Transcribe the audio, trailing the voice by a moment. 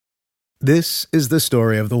This is the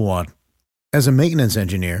story of the one. As a maintenance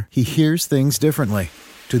engineer, he hears things differently.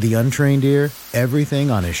 To the untrained ear,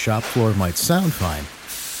 everything on his shop floor might sound fine,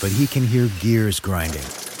 but he can hear gears grinding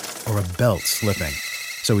or a belt slipping.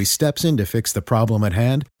 So he steps in to fix the problem at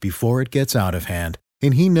hand before it gets out of hand.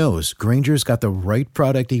 And he knows Grainger's got the right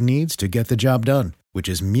product he needs to get the job done, which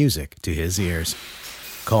is music to his ears.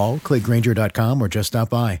 Call, click Grainger.com, or just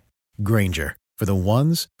stop by. Grainger, for the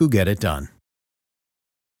ones who get it done.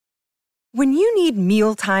 When you need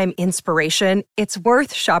mealtime inspiration, it's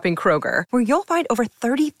worth shopping Kroger, where you'll find over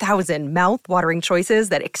 30,000 mouth-watering choices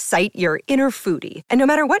that excite your inner foodie. And no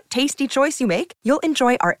matter what tasty choice you make, you'll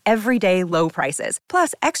enjoy our everyday low prices,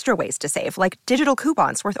 plus extra ways to save, like digital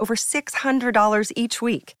coupons worth over $600 each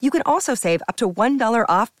week. You can also save up to $1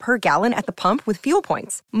 off per gallon at the pump with fuel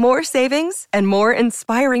points. More savings and more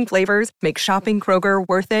inspiring flavors make shopping Kroger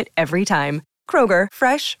worth it every time. Kroger,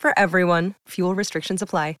 fresh for everyone. Fuel restrictions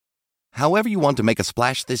apply. However you want to make a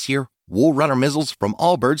splash this year, Wool Runner Mizzles from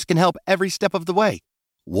Allbirds can help every step of the way.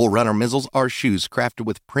 Wool Runner Mizzles are shoes crafted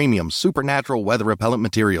with premium, supernatural weather-repellent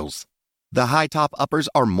materials. The high-top uppers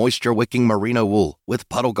are moisture-wicking merino wool with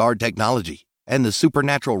puddle guard technology. And the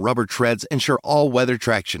supernatural rubber treads ensure all-weather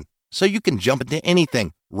traction, so you can jump into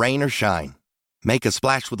anything, rain or shine. Make a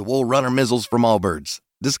splash with Wool Runner Mizzles from Allbirds.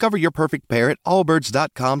 Discover your perfect pair at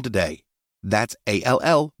allbirds.com today. That's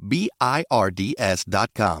ALLBIRDS.com.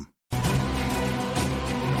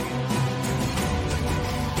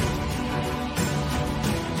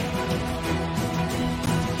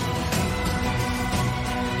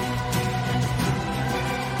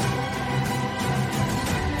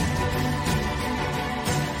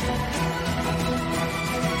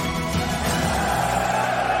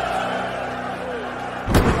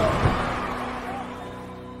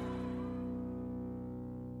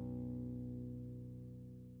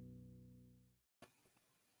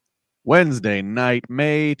 Wednesday night,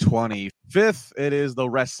 May 25th. It is the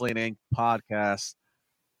Wrestling Inc. podcast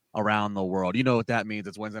around the world. You know what that means.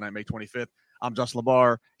 It's Wednesday night, May 25th. I'm Justin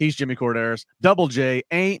LeBar. He's Jimmy Corderas. Double J,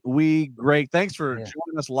 ain't we great? Thanks for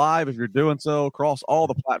joining us live if you're doing so across all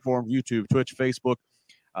the platforms, YouTube, Twitch, Facebook,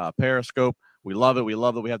 Periscope. We love it. We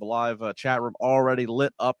love that we have the live chat room already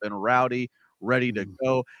lit up and rowdy, ready to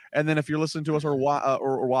go. And then if you're listening to us or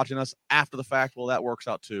watching us after the fact, well, that works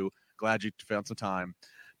out too. Glad you found some time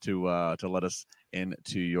to let us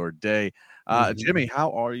into your day. Jimmy, how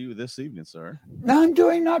are you this evening, sir? I'm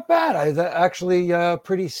doing not bad. I actually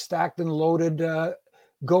pretty stacked and loaded.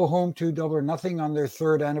 Go home to Double or Nothing on their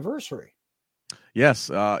 3rd anniversary. Yes.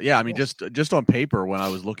 Yeah. I mean, just on paper, when I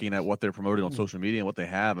was looking at what they're promoting on social media and what they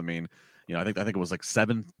have, I mean, you know, I think it was like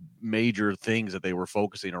 7 major things that they were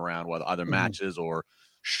focusing around, whether either matches or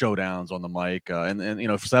showdowns on the mic, and you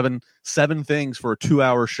know, 7 things for a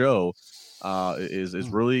 2-hour show. Is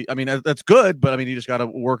really, I mean, that's good, but I mean, you just got to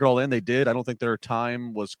work it all in. They did. I don't think their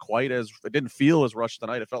time was quite it didn't feel as rushed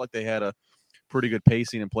tonight. It felt like they had a pretty good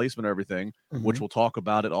pacing and placement of everything, which we'll talk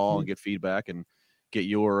about it all and get feedback and get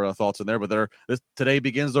your thoughts in there. But today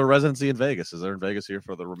begins their residency in Vegas. They're in Vegas here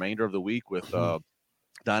for the remainder of the week with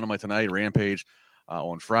Dynamite tonight, Rampage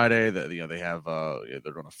on Friday. They have they're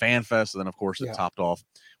doing a fan fest, and then of course it's topped off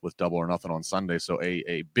with Double or Nothing on Sunday. So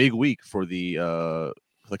a big week for the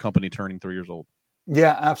company turning 3 years old.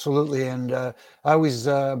 Yeah, absolutely. And I was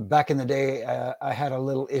back in the day, I had a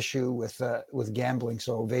little issue with gambling.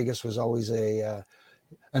 So Vegas was always a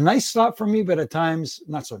nice stop for me, but at times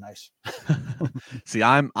not so nice. See,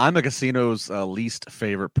 I'm a casino's least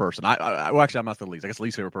favorite person. Well, actually, I'm not the least. I guess the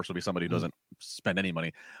least favorite person would be somebody who doesn't spend any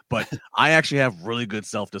money. But I actually have really good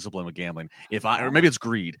self-discipline with gambling. Or maybe it's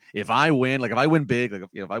greed. If I win big, like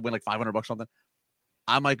if I win like $500 or something,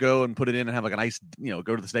 I might go and put it in and have like a nice, go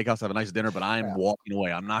to the steakhouse, have a nice dinner, but I'm walking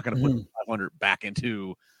away. I'm not going to put 500 back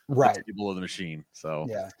into the table of the machine. So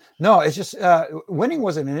no, it's just winning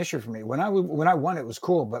wasn't an issue for me. When I won, it was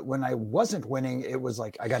cool, but when I wasn't winning, it was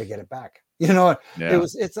like I got to get it back. It's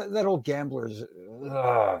that old gambler's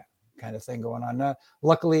kind of thing going on.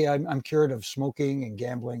 Luckily, I'm cured of smoking and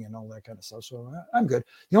gambling and all that kind of stuff, so I'm good.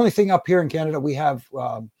 The only thing up here in Canada, we have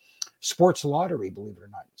sports lottery, believe it or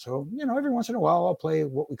not. So, every once in a while I'll play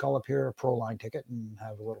what we call up here a pro line ticket and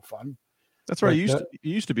have a little fun. That's right. You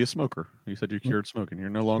used to be a smoker. You said you cured smoking. You're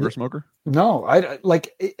no longer a smoker? No, and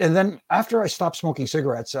then after I stopped smoking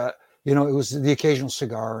cigarettes, it was the occasional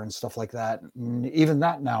cigar and stuff like that. And even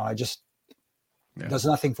that now, I just does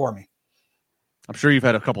nothing for me. I'm sure you've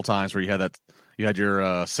had a couple times where you had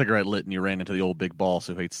your cigarette lit and you ran into the old big boss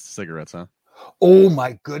who hates cigarettes, huh? Oh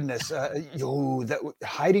my goodness.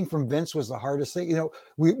 Hiding from Vince was the hardest thing.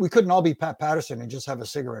 We couldn't all be Pat Patterson and just have a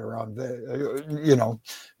cigarette around,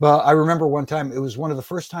 But I remember one time, it was one of the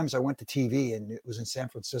first times I went to TV, and it was in San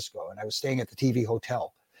Francisco, and I was staying at the TV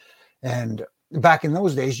hotel. And back in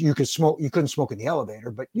those days, you couldn't smoke in the elevator,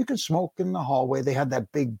 but you could smoke in the hallway. They had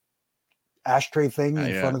that big ashtray thing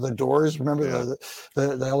in front of the doors. Remember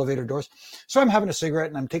the elevator doors? So I'm having a cigarette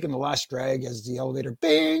and I'm taking the last drag as the elevator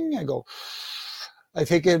bing. I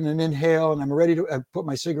take in an inhale and I'm ready to put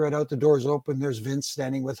my cigarette out. The doors open. There's Vince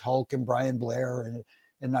standing with Hulk and Brian Blair.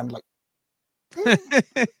 And I'm like,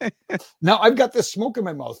 now I've got this smoke in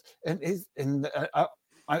my mouth and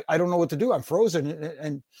I don't know what to do. I'm frozen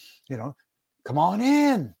and come on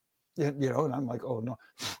in, and I'm like, oh no.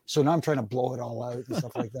 So now I'm trying to blow it all out and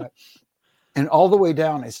stuff like that. And all the way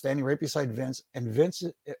down, I'm standing right beside Vince,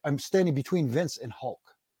 and I'm standing between Vince and Hulk.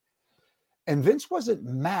 And Vince wasn't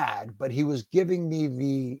mad, but he was giving me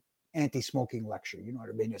the anti-smoking lecture. You know what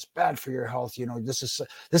I mean? It's bad for your health.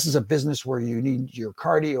 This is a business where you need your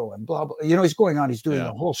cardio and blah, blah. He's going on, he's doing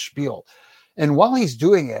the whole spiel. And while he's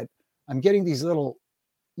doing it, I'm getting these little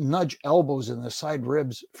nudge elbows in the side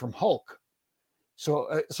ribs from Hulk.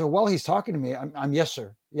 So while he's talking to me, I'm yes,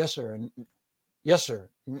 sir. Yes, sir. And yes, sir.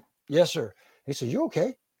 Yes, sir. He says, you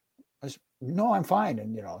okay? I said, no, I'm fine.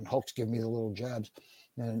 And, and Hulk's giving me the little jabs.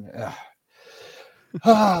 And,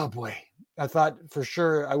 oh, boy. I thought for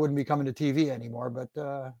sure I wouldn't be coming to TV anymore,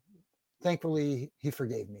 but thankfully he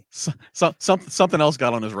forgave me. Something else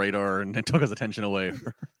got on his radar and it took his attention away.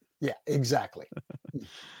 Yeah, exactly.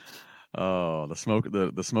 Oh,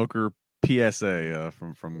 the smoker PSA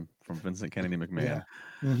from Vincent Kennedy McMahon. Yeah.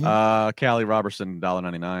 Mm-hmm. Callie Robertson,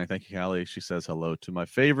 $1.99. Thank you, Callie. She says hello to my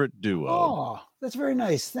favorite duo. Oh, that's very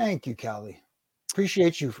nice. Thank you, Callie.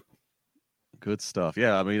 Appreciate you. Good stuff.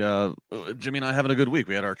 Yeah, I mean, Jimmy and I having a good week.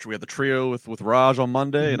 We had the trio with Raj on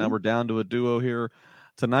Monday, and now we're down to a duo here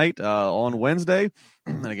tonight on Wednesday.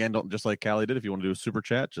 And again, don't, just like Callie did, if you want to do a super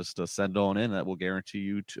chat, just send on in. That will guarantee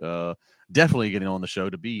you to, definitely getting on the show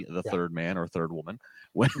to be the third man or third woman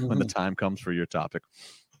when the time comes for your topic.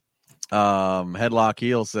 Headlock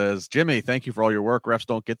Heel says, Jimmy, thank you for all your work. Refs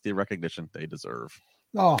don't get the recognition they deserve.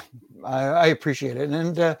 Oh, I appreciate it.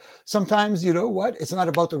 And sometimes, you know what? It's not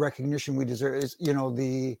about the recognition we deserve. It's,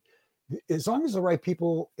 as long as the right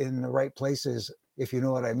people in the right places, if you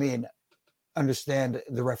know what I mean, understand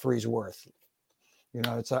the referee's worth.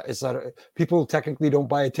 It's not people technically don't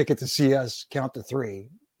buy a ticket to see us count to three,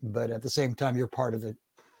 but at the same time, you're part of the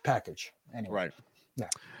package. Anyway. Right. Yeah.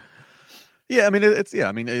 Yeah, I mean it's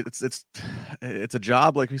a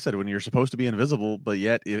job, like we said, when you're supposed to be invisible, but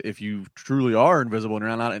yet if you truly are invisible and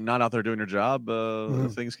you're not out there doing your job,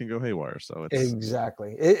 things can go haywire. So it's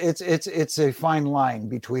exactly it's a fine line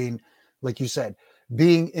between, like you said,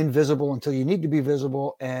 being invisible until you need to be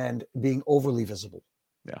visible and being overly visible.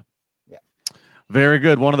 Yeah. Very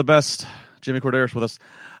good. One of the best. Jimmy Corderas with us.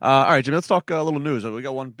 All right, Jimmy, let's talk a little news. We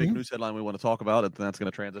got one big news headline we want to talk about, and that's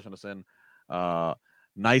going to transition us in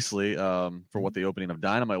nicely for what the opening of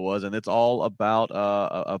Dynamite was, and it's all about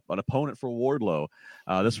an opponent for Wardlow.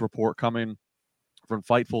 This report coming from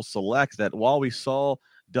Fightful Select that while we saw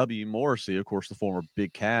W. Morrissey, of course, the former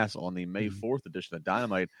Big Cass on the May 4th edition of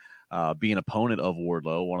Dynamite, be an opponent of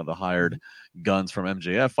Wardlow, one of the hired guns from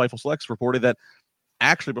MJF, Fightful Selects reported that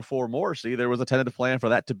actually before Morrissey, there was a tentative plan for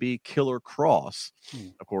that to be Killer Cross.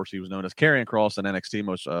 Of course, he was known as Karrion Kross in NXT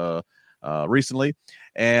most recently,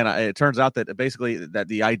 and it turns out that basically that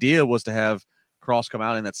the idea was to have Kross come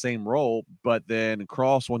out in that same role, but then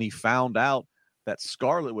Kross, when he found out that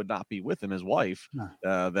Scarlett would not be with him, his wife,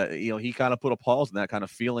 that he kind of put a pause in that, kind of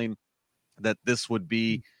feeling that this would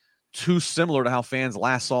be too similar to how fans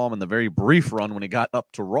last saw him in the very brief run when he got up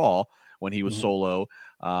to Raw when he was solo,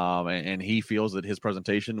 and he feels that his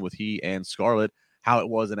presentation with he and Scarlett, how it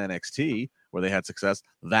was in NXT where they had success,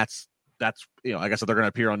 that's like I said, they're going to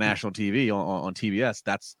appear on national TV on TBS.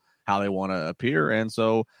 That's how they want to appear. And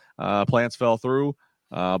so plans fell through.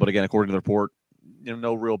 But again, according to the report,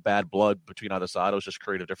 no real bad blood between either side. It was just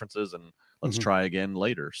creative differences, and let's try again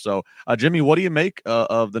later. So, Jimmy, what do you make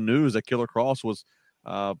of the news that Killer Kross was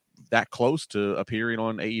that close to appearing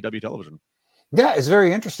on AEW television? Yeah, it's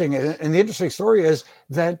very interesting. And the interesting story is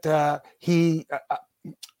that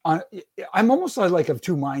I'm almost like of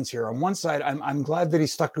two minds here. On one side, I'm glad that he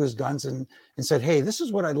stuck to his guns and said, hey, this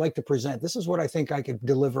is what I'd like to present. This is what I think I could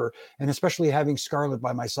deliver. And especially having Scarlett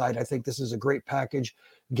by my side, I think this is a great package,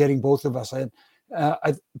 getting both of us in.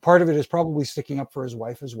 Part of it is probably sticking up for his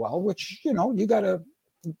wife as well, which, you got to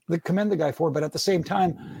commend the guy for. But at the same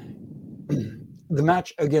time, the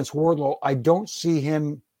match against Wardlow, I don't see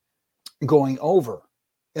him going over.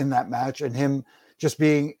 in that match, and him just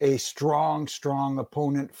being a strong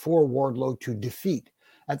opponent for Wardlow to defeat.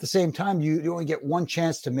 At the same time, you only get one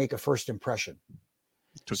chance to make a first impression.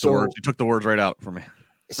 You took the words right out for me.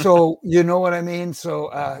 So, you know what I mean? So,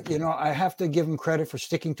 I have to give him credit for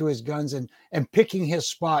sticking to his guns and picking his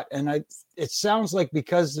spot. And it sounds like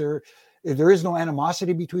because there is no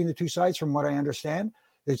animosity between the two sides, from what I understand,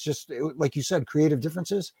 it's just, like you said, creative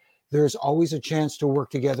differences. There's always a chance to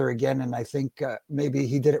work together again. And I think maybe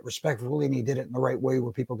he did it respectfully and he did it in the right way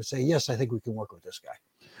where people could say, yes, I think we can work with this guy.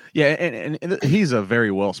 Yeah, and he's a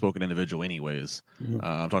very well-spoken individual anyways. Mm-hmm.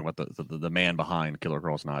 I'm talking about the man behind Killer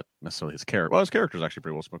Kross, not necessarily his character. Well, his character is actually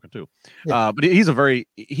pretty well-spoken too. Yeah. But he's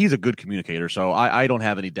a good communicator, so I don't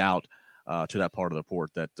have any doubt to that part of the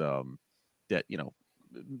report that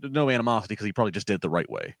no animosity, because he probably just did it the right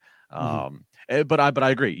way. Mm-hmm. But I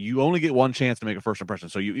agree. You only get one chance to make a first impression.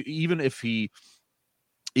 So even if that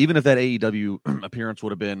AEW appearance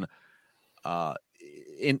would have been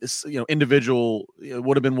individual, it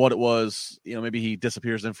would have been what it was. Maybe he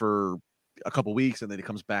disappears in for a couple weeks and then he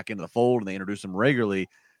comes back into the fold and they introduce him regularly.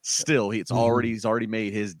 Still, he's already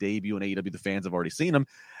made his debut in AEW. The fans have already seen him,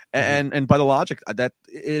 and by the logic that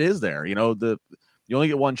it is there. You only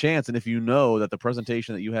get one chance, and if you know that the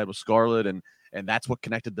presentation that you had with Scarlett and that's what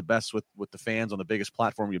connected the best with the fans on the biggest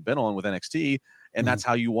platform you've been on with NXT, and that's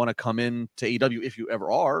how you want to come in to AEW if you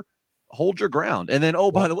ever are. Hold your ground. And then,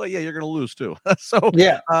 by the way, you're going to lose too. So,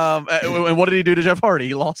 yeah. And what did he do to Jeff Hardy?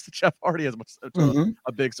 He lost to Jeff Hardy as much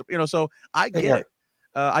a big, so I get it.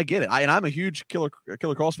 I get it. And I'm a huge Killer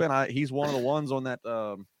Kross fan. He's one of the ones on that,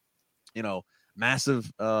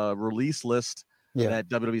 massive release list that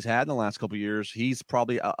WWE's had in the last couple of years. He's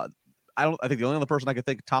probably, I think the only other person I could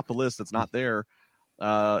think top the list that's not there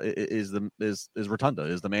is Rotunda,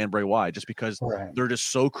 is the man Bray Wyatt, just because they're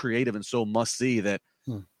just so creative and so must see that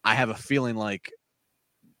I have a feeling like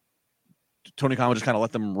Tony Khan would just kind of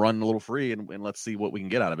let them run a little free and let's see what we can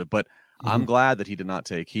get out of it. But I'm glad that he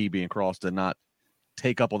being Kross, did not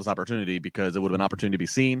take up on this opportunity, because it would have been an opportunity to be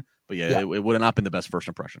seen. But it would have not been the best first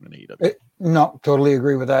impression in AEW. No, totally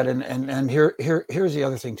agree with that. And here's the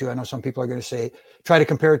other thing too. I know some people are going to try to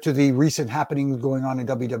compare it to the recent happenings going on in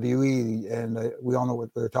WWE, and we all know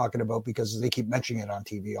what they're talking about because they keep mentioning it on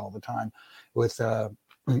TV all the time with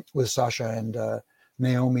Sasha and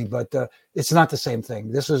Naomi, but it's not the same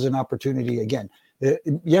thing. This is an opportunity again.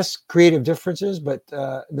 Yes, creative differences, but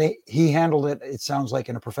he handled it. It sounds like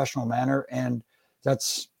in a professional manner, and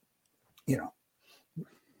that's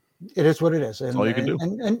it is what it is. And all you can do.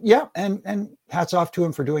 And hats off to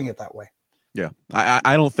him for doing it that way. Yeah,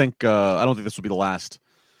 I don't think this will be the last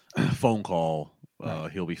phone call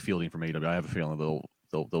he'll be fielding from AEW. I have a feeling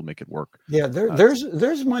they'll make it work. Yeah,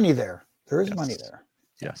 there's money there. There is money there.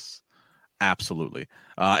 Yes. Absolutely.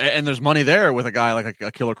 And there's money there with a guy like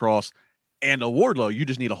a Killer Kross and a Wardlow. You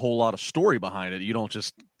just need a whole lot of story behind it. You don't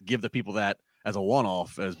just give the people that as a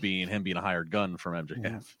one-off as being a hired gun from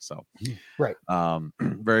MJF. So, right.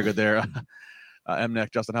 Very good there.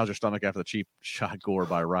 MNEC, Justin, how's your stomach after the cheap shot gore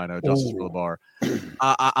by Rhino? Justice for the bar.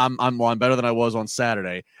 I'm better than I was on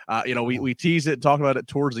Saturday. We teased it and talked about it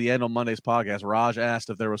towards the end on Monday's podcast. Raj asked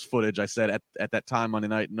if there was footage. I said at that time Monday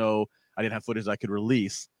night, no, I didn't have footage I could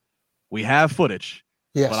release. We have footage,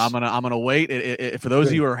 but I'm gonna wait. For those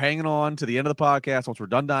of you who are hanging on to the end of the podcast, once we're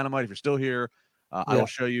done Dynamite, if you're still here, I will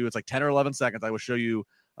show you. It's like 10 or 11 seconds. I will show you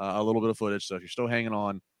a little bit of footage. So if you're still hanging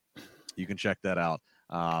on, you can check that out.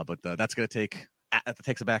 But that's gonna takes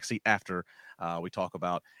a backseat after we talk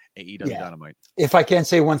about AEW Dynamite. If I can't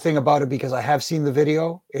say one thing about it, because I have seen the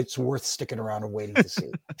video, it's worth sticking around and waiting to see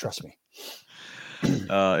it. Trust me.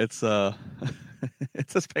 It's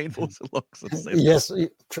it's as painful as it looks. Yes.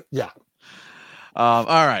 Yeah. All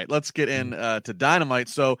right, let's get in to Dynamite.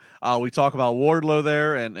 So we talk about Wardlow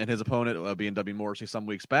there and his opponent being W. Morrissey some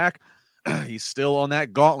weeks back. He's still on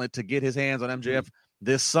that gauntlet to get his hands on MJF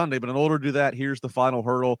this Sunday. But in order to do that, here's the final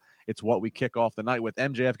hurdle. It's what we kick off the night with.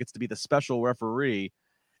 MJF gets to be the special referee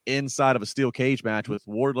inside of a steel cage match with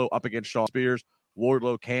Wardlow up against Shawn Spears.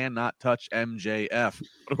 Wardlow cannot touch MJF.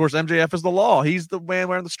 But of course, MJF is the law. He's the man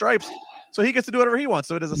wearing the stripes. So he gets to do whatever he wants.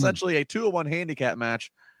 So it is essentially a 2-on-1 handicap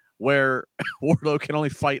match where Wardlow can only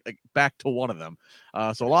fight back to one of them.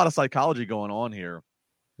 So a lot of psychology going on here.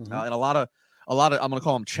 And a lot of I'm going to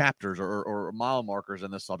call them chapters or mile markers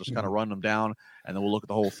in this. So I'll just kind of run them down and then we'll look at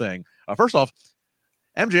the whole thing. First off,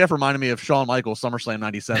 MJF reminded me of Shawn Michaels SummerSlam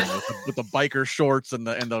 97 with the biker shorts and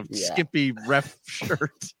the skimpy ref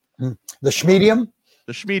shirt. The Schmedium?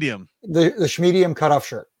 The Schmedium. The Schmedium cutoff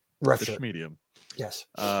shirt. Ref shirt. Schmedium. Yes.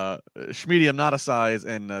 Schmedium, not a size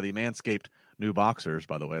in the Manscaped new boxers,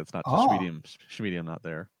 by the way. It's not Schmedium not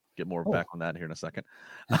there. get more Oh. back on that here in a second.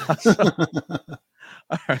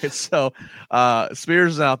 All right, so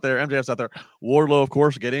Spears is out there, MJF's out there. Wardlow, of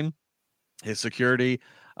course, getting his security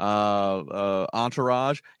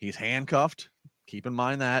entourage. He's handcuffed. Keep in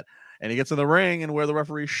mind that. And he gets in the ring, and where the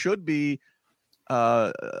referee should be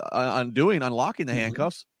unlocking the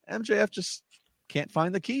handcuffs, MJF just can't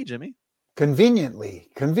find the key, Jimmy. Conveniently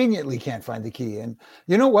can't find the key. And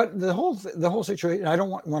you know what? The whole situation, I don't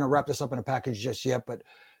want to wrap this up in a package just yet, but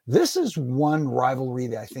this is one rivalry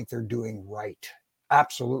that I think they're doing right.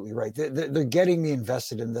 Absolutely right. They're getting me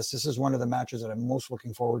invested in this. This is one of the matches that I'm most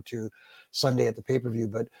looking forward to Sunday at the pay-per-view.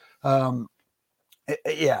 But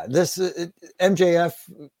MJF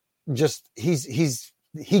just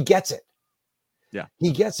he gets it. Yeah,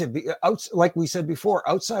 he gets it. Like we said before,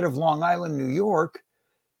 outside of Long Island, New York,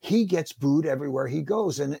 he gets booed everywhere he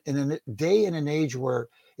goes. And in a day and an age where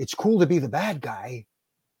it's cool to be the bad guy,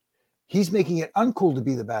 he's making it uncool to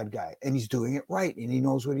be the bad guy, and he's doing it right, and he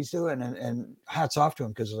knows what he's doing. And hats off to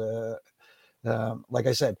him, because, like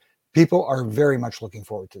I said, people are very much looking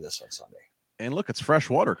forward to this on Sunday. And look, it's fresh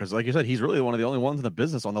water, because, like you said, he's really one of the only ones in the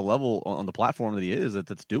business on the level, on the platform that he is,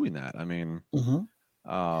 that's doing that. I mean,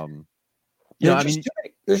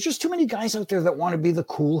 there's just too many guys out there that want to be the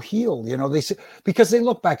cool heel, they see, because they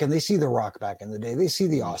look back and they see The Rock back in the day, they see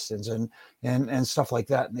the Austins and stuff like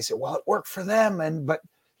that, and they say, well, it worked for them, but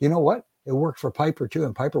you know what? It worked for Piper too,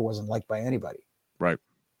 and Piper wasn't liked by anybody. Right.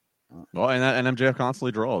 Well, and MJF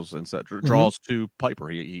constantly draws to Piper.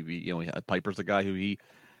 He Piper's the guy who he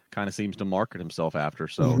kind of seems to market himself after.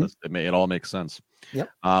 So it all makes sense. Yep.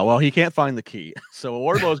 Well, he can't find the key, so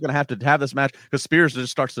Wardlow is going to have this match, because Spears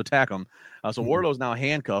just starts to attack him. So Wardlow's now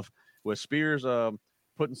handcuffed, with Spears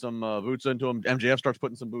putting some boots into him. MJF starts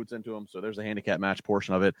putting some boots into him. So there's the handicap match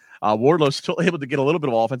portion of it. Wardlow's still able to get a little bit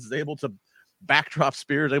of offense. Is able to backdrop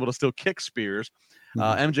Spears, able to still kick Spears.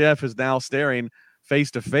 MJF is now staring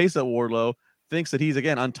face to face at Wardlow, thinks that he's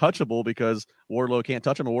again untouchable because Wardlow can't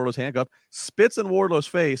touch him, and Wardlow's handcuffed, spits in Wardlow's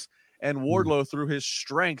face, and Wardlow through his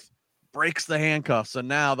strength breaks the handcuffs, and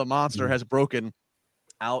now the monster has broken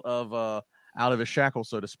out of his shackles,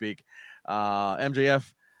 so to speak.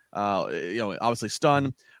 MJF obviously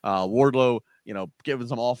stunned. Wardlow giving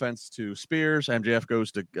some offense to Spears. MJF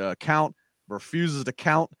goes to count, refuses to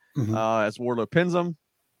count as Wardlow pins him.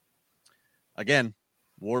 Again,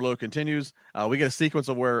 Wardlow continues. We get a sequence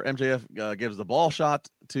of where MJF gives the ball shot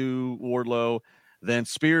to Wardlow. Then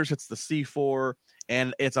Spears hits the C4,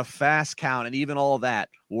 and it's a fast count. And even all of that,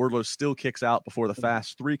 Wardlow still kicks out before the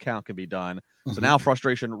fast 3 count can be done. So now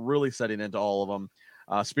frustration really setting into all of them.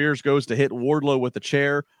 Spears goes to hit Wardlow with the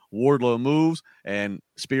chair. Wardlow moves, and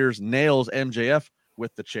Spears nails MJF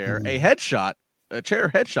with the chair. A chair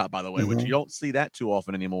headshot, by the way, which you don't see that too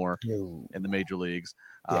often anymore in the major leagues,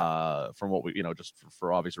 from what we, just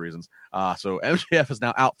for obvious reasons. So MJF is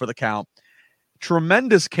now out for the count.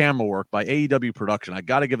 Tremendous camera work by AEW production. I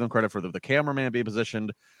got to give them credit for the cameraman being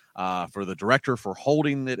positioned, for the director for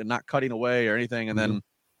holding it and not cutting away or anything. And then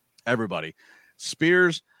everybody.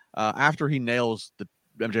 Spears, after he nails the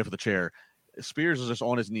MJF with the chair, Spears is just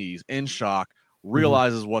on his knees in shock,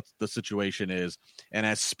 realizes what the situation is. And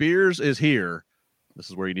as Spears is here, this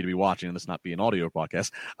is where you need to be watching, and this not be an audio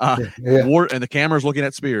podcast. And the camera's looking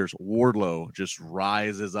at Spears. Wardlow just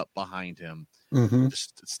rises up behind him,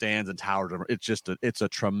 just stands and towers over. It's a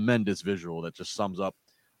tremendous visual that just sums up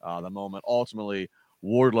the moment. Ultimately,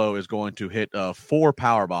 Wardlow is going to hit 4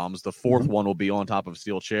 power bombs. The 4th one will be on top of a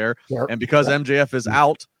steel chair. And because MJF is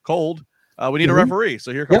out cold, we need a referee.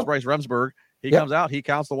 So here comes Bryce Remsburg. He comes out. He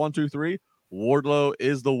counts the 1, 2, 3. Wardlow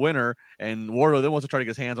is the winner, and Wardlow then wants to try to get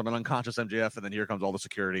his hands on an unconscious MJF, and then here comes all the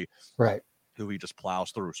security, who he just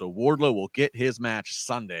plows through. So Wardlow will get his match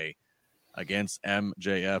Sunday against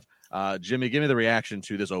MJF. Jimmy, give me the reaction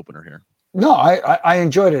to this opener here. No, I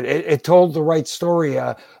enjoyed it. It told the right story.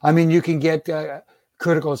 I mean, you can get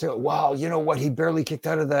critical and say, wow, you know what? He barely kicked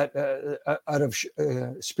out of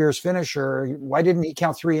that, Spears' finisher. Why didn't he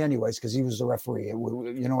count 3 anyways? Because he was the referee.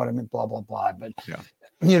 You know what I mean? Blah, blah, blah. But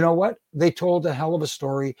you know what? They told a hell of a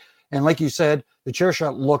story. And like you said, the chair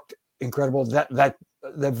shot looked incredible. That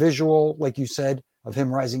visual, like you said, of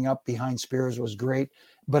him rising up behind Spears was great.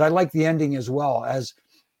 But I like the ending as well, as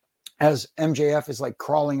MJF is like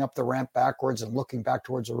crawling up the ramp backwards and looking back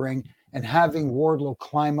towards the ring, and having Wardlow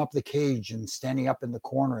climb up the cage and standing up in the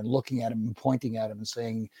corner and looking at him and pointing at him and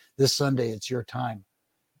saying, "This Sunday, it's your time."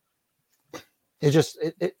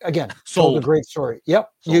 It again told a great story.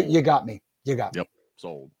 Yep. You got me. Yep.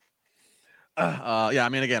 Sold. I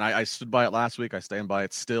mean, again, I stood by it last week. I stand by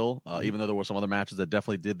it still, even though there were some other matches that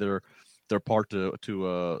definitely did their their part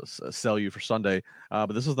to sell you for Sunday.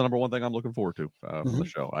 But this is the number one thing I'm looking forward to from the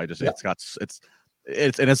show. I just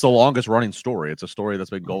it's the longest running story. It's a story that's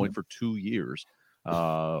been going for 2 years,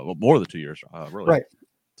 well, more than 2 years, really. Right.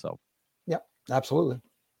 So, yeah, absolutely.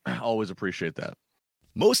 I always appreciate that.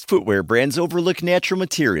 Most footwear brands overlook natural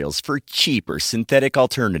materials for cheaper synthetic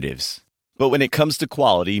alternatives. But when it comes to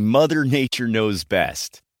quality, Mother Nature knows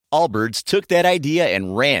best. Allbirds took that idea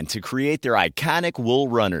and ran to create their iconic Wool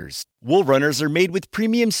Runners. Wool Runners are made with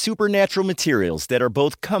premium supernatural materials that are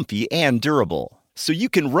both comfy and durable. So you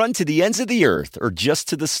can run to the ends of the earth or just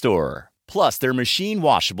to the store. Plus, they're machine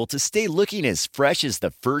washable to stay looking as fresh as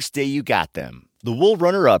the first day you got them. The Wool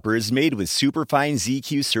Runner Upper is made with superfine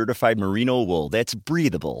ZQ certified merino wool that's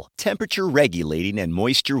breathable, temperature regulating, and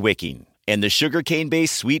moisture wicking. And the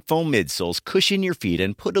sugarcane-based sweet foam midsoles cushion your feet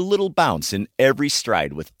and put a little bounce in every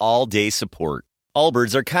stride with all-day support.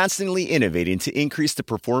 Allbirds are constantly innovating to increase the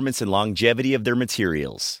performance and longevity of their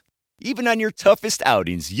materials. Even on your toughest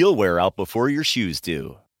outings, you'll wear out before your shoes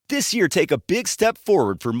do. This year, take a big step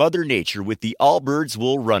forward for Mother Nature with the Allbirds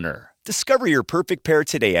Wool Runner. Discover your perfect pair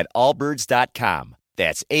today at allbirds.com.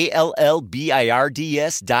 That's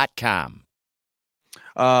ALLBIRDS.com.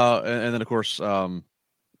 And then, of course, AEW,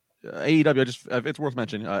 it's worth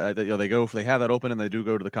mentioning. They have that open, and they do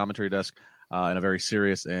go to the commentary desk in a very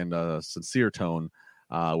serious and sincere tone,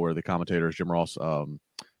 where the commentators, Jim Ross,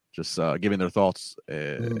 just giving their thoughts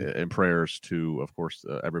and prayers to, of course,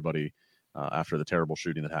 everybody after the terrible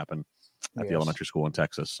shooting that happened at the elementary school in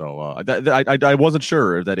Texas. So I wasn't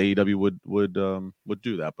sure that AEW would do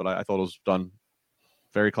that, but I thought it was done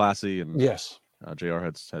very classy, and yes, JR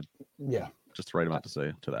had just the right amount to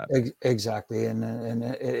say to that. Exactly, and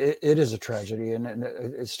it is a tragedy, and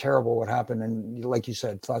it's terrible what happened. And like you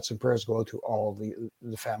said, thoughts and prayers go to all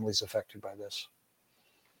the families affected by this.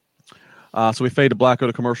 So we fade to black, go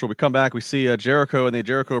to commercial. We come back, we see Jericho and the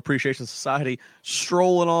Jericho Appreciation Society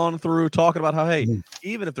strolling on through, talking about how, hey,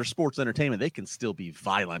 even if they're sports entertainment, they can still be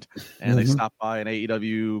violent. And they stop by an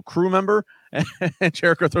AEW crew member, and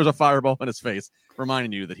Jericho throws a fireball in his face,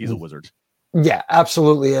 reminding you that he's a wizard. Yeah,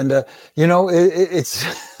 absolutely. And, it's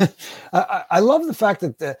I love the fact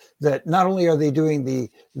that not only are they doing the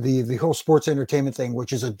whole sports entertainment thing,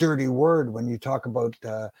 which is a dirty word when you talk about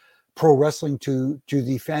pro wrestling to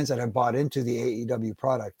the fans that have bought into the AEW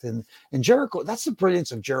product. And Jericho, that's the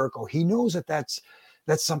brilliance of Jericho. He knows that's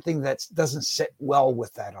something that doesn't sit well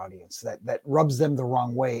with that audience, that rubs them the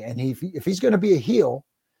wrong way. And if he's going to be a heel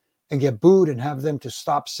and get booed and have them to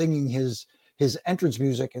stop singing his entrance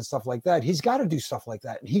music and stuff like that, he's got to do stuff like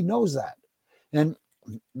that. And he knows that. And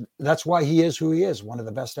that's why he is who he is, one of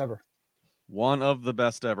the best ever. One of the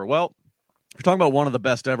best ever. Well, if you're talking about one of the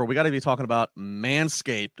best ever, we got to be talking about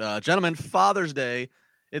Manscaped. Gentlemen, Father's Day,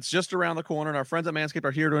 it's just around the corner, and our friends at Manscaped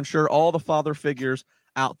are here to ensure all the father figures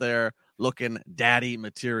out there looking daddy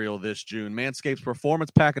material this June. Manscaped's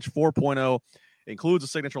Performance Package 4.0 includes a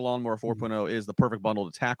signature lawnmower 4.0, is the perfect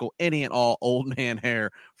bundle to tackle any and all old man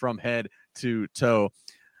hair from head to toe.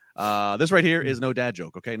 This right here is no dad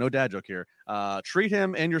joke, okay? No dad joke here. Treat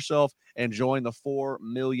him and yourself and join the 4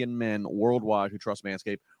 million men worldwide who trust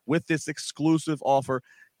Manscaped with this exclusive offer.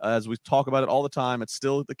 As we talk about it all the time, it's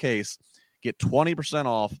still the case. Get 20%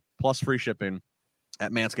 off plus free shipping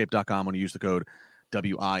at manscaped.com when you use the code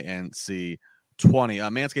WINC20.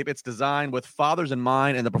 Manscaped, it's designed with fathers in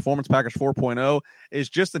mind, and the Performance Package 4.0 is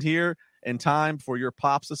just in here in time for your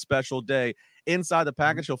Pops' special day. Inside the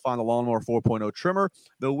package, you'll find the Lawnmower 4.0 trimmer,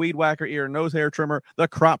 the Weed Whacker ear and nose hair trimmer, the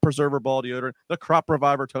Crop Preserver ball deodorant, the Crop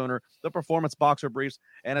Reviver toner, the Performance Boxer briefs,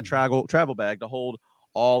 and a travel bag to hold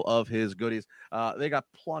all of his goodies. They got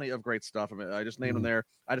plenty of great stuff. I mean, I just named them there.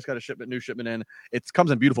 I just got a new shipment in. It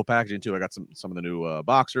comes in beautiful packaging too. I got some of the new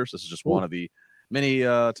boxers. This is just one of the mini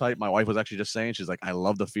type. My wife was actually just saying, she's like, I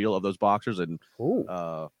love the feel of those boxers. And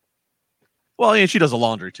well, and she does the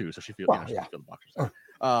laundry too, so she feels the boxers.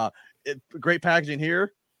 Great packaging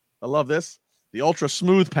here. I love this. The ultra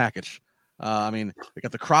smooth package. I mean, we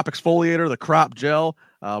got the crop exfoliator, the crop gel.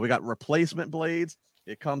 We got replacement blades.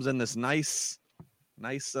 It comes in this nice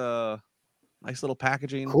little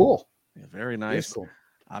packaging. Cool. Yeah, very nice. Cool.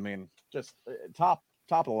 I mean, just top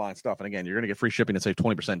of the line stuff. And again, you're going to get free shipping and save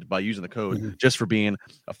 20% by using the code just for being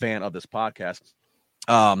a fan of this podcast.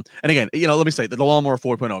 And again, let me say that the Lawnmower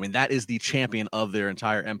 4.0, I mean, that is the champion of their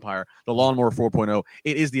entire empire. The Lawnmower 4.0,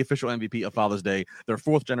 it is the official MVP of Father's Day. Their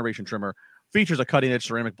 4th generation trimmer features a cutting-edge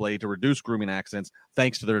ceramic blade to reduce grooming accidents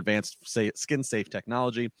thanks to their advanced skin-safe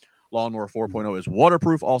technology. Lawnmower 4.0 is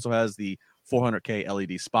waterproof, also has the 400K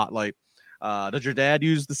LED spotlight. Does your dad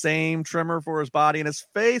use the same trimmer for his body and his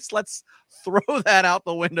face? Let's throw that out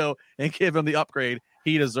the window and give him the upgrade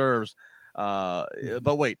he deserves.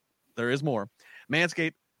 But wait, there is more.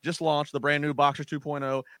 Manscaped just launched the brand new Boxers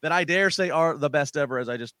 2.0 that I dare say are the best ever, as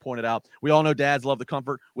I just pointed out. We all know dads love the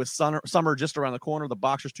comfort. With summer just around the corner, the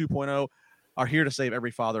Boxers 2.0 are here to save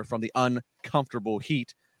every father from the uncomfortable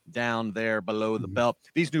heat down there below the belt.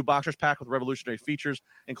 These new boxers packed with revolutionary features,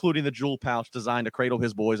 including the jewel pouch designed to cradle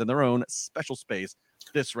his boys in their own special space.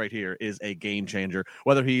 This right here is a game changer.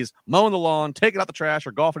 Whether he's mowing the lawn, taking out the trash,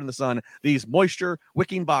 or golfing in the sun, these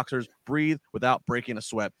moisture-wicking boxers breathe without breaking a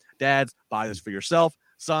sweat. Dads, buy this for yourself.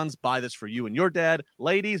 Sons, buy this for you and your dad.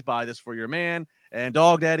 Ladies, buy this for your man. And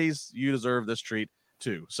dog daddies, you deserve this treat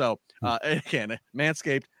too. So, again,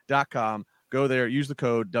 manscaped.com. Go there, use the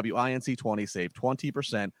code WINC20, save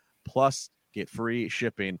 20%, plus get free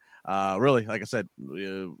shipping. Really, like I said,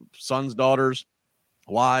 sons, daughters,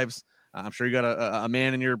 wives. I'm sure you got a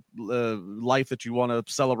man in your life that you want to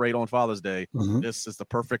celebrate on Father's Day. This is the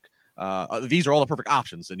perfect. These are all the perfect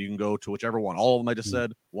options, and you can go to whichever one. All of them I just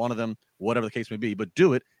said, one of them, whatever the case may be. But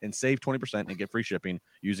do it and save 20% and get free shipping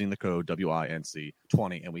using the code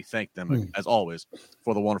WINC20. And we thank them, as always,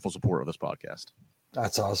 for the wonderful support of this podcast.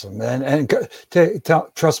 That's awesome, man. And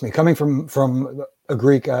trust me, coming from a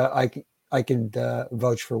Greek, I can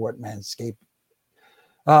vouch for what Manscaped,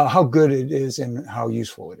 how good it is and how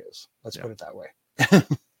useful it is. Let's put it that way.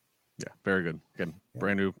 Yeah, very good. Again,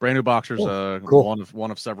 brand new boxers. Cool. One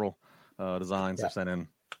of several designs they sent in.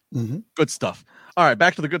 Good stuff. All right,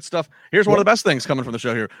 back to the good stuff. Here's one of the best things coming from the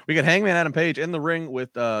show here. We get Hangman Adam Page in the ring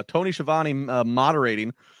with Tony Schiavone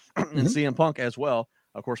moderating and CM Punk as well.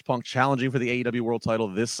 Of course, Punk challenging for the AEW World Title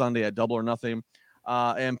this Sunday at Double or Nothing.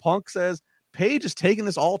 And Punk says Page is taking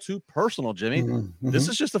this all too personal, Jimmy. This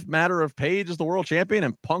is just a matter of Page is the world champion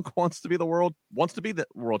and Punk wants to be the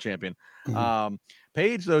world champion.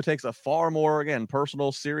 Page, though, takes a far more, again,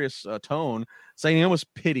 personal, serious tone, saying he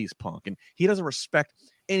almost pities Punk. And he doesn't respect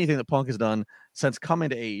anything that Punk has done since coming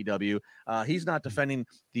to AEW. He's not defending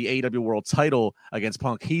the AEW World Title against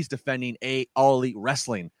Punk. He's defending All Elite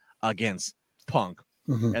Wrestling against Punk.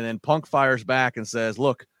 And then Punk fires back and says,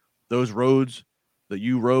 look, those roads that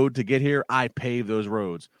you rode to get here, I paved those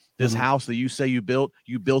roads. This house that you say you built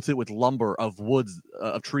it with lumber of woods,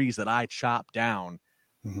 of trees that I chopped down.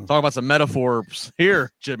 Talk about some metaphors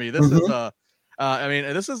here, Jimmy. This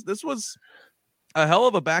is this was a hell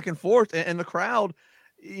of a back and forth. And the crowd,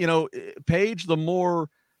 Page, the more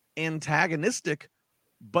antagonistic,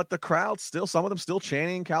 but the crowd still, some of them still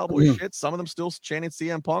chanting Cowboy shit, some of them still chanting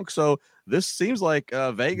CM Punk. So this seems like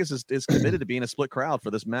Vegas is committed to being a split crowd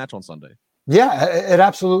for this match on Sunday. Yeah, it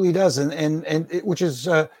absolutely does, and which is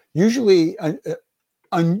usually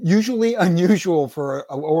unusual for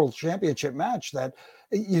a world championship match, that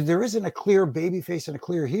there isn't a clear babyface and a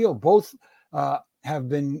clear heel. Both have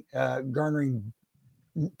been garnering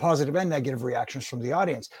positive and negative reactions from the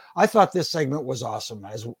audience. I thought this segment was awesome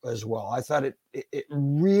as well. I thought it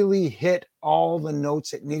really hit all the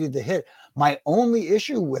notes it needed to hit. My only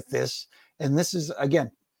issue with this, and this is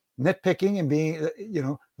again nitpicking and being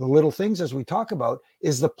the little things as we talk about,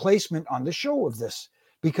 is the placement on the show of this,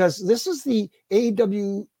 because this is the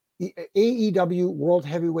AEW World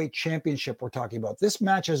Heavyweight Championship we're talking about. This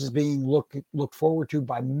match is being looked forward to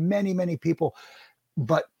by many people,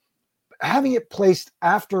 but having it placed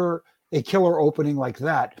after a killer opening like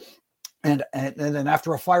that, and then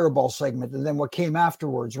after a fireball segment, and then what came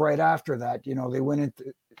afterwards, right after that, they went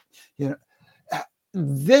into,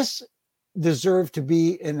 this deserved to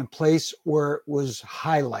be in a place where it was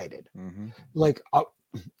highlighted. Like,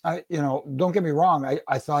 don't get me wrong.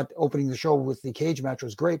 I thought opening the show with the cage match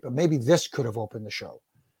was great, but maybe this could have opened the show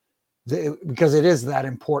because it is that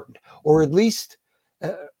important, or at least,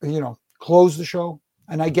 close the show.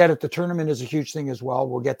 And I get it. The tournament is a huge thing as well.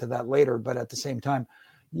 We'll get to that later. But at the same time,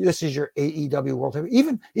 this is your AEW World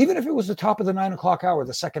Heavyweight. Even if it was the top of the 9 o'clock hour,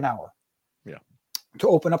 the second hour, to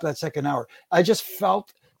open up that second hour, I just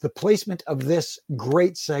felt the placement of this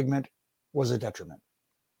great segment was a detriment.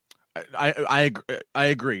 I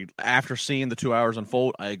agree. After seeing the 2 hours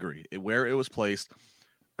unfold, I agree. Where it was placed,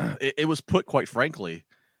 it was put, quite frankly.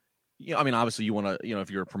 Obviously, you want to,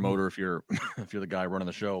 if you're a promoter, if you're the guy running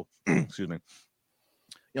the show, excuse me.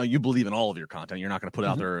 You believe in all of your content. You're not going to put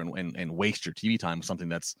out there and waste your TV time with something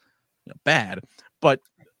that's bad. But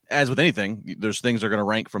as with anything, there's things that are going to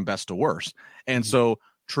rank from best to worst. And so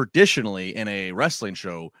traditionally in a wrestling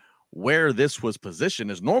show, where this was positioned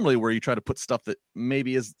is normally where you try to put stuff that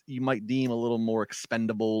maybe you might deem a little more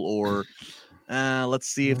expendable, or let's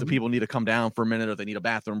see if the people need to come down for a minute, or they need a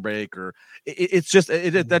bathroom break, or that's just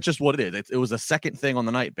what it is. It was a second thing on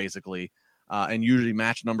the night, basically. And usually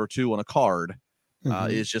match number 2 on a card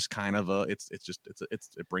is just kind of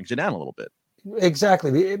it brings you down a little bit.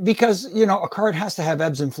 Exactly. Because, a card has to have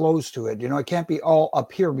ebbs and flows to it. It can't be all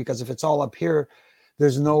up here, because if it's all up here,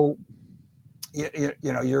 there's no,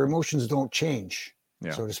 your emotions don't change,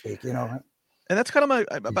 so to speak, And that's kind of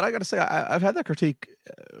but I got to say, I've had that critique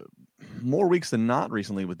more weeks than not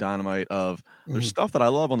recently with Dynamite of there's stuff that I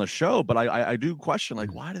love on the show, but I do question,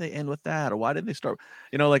 like, why do they end with that? Or why did they start?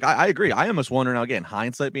 I agree. I almost wonder now, again,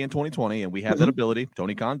 hindsight being 2020, and we have that ability.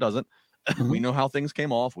 Tony Khan doesn't. We know how things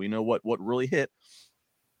came off. We know what really hit.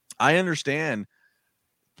 I understand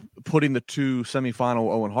putting the two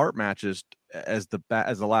semifinal Owen Hart matches as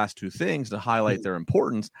the last two things to highlight their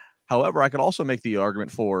importance. However, I could also make the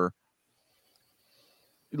argument for,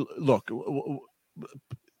 look,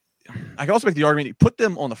 I can also make the argument you put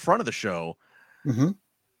them on the front of the show, so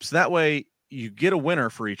that way you get a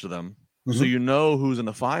winner for each of them, so you know who's in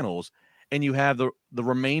the finals, and you have the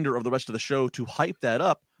remainder of the rest of the show to hype that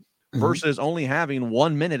up, versus only having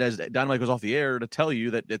 1 minute as Dynamite goes off the air to tell you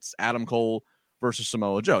that it's Adam Cole versus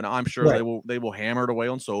Samoa Joe. Now, I'm sure they will hammer it away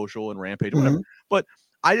on social and Rampage or whatever, but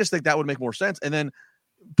I just think that would make more sense. And then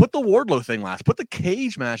put the Wardlow thing last, put the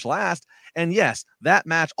cage match last. And yes, that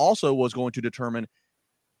match also was going to determine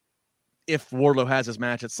if Wardlow has his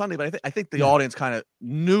match at Sunday, but I think the audience kind of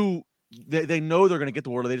knew they know they're going to get the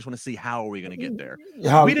Wardlow. They just want to see how are we going to get there.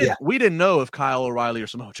 We didn't know if Kyle O'Reilly or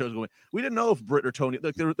Samoa Joe was going. We didn't know if Britt or Tony.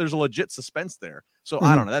 Like there's a legit suspense there. So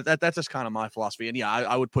I don't know. That's just kind of my philosophy. And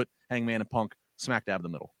I would put Hangman and Punk smack dab in the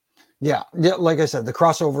middle. Yeah. Like I said, the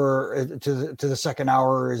crossover to the second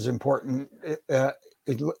hour is important.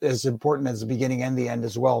 As important as the beginning and the end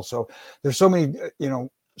as well. So there's so many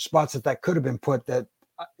spots that could have been put that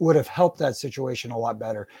would have helped that situation a lot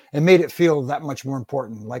better and made it feel that much more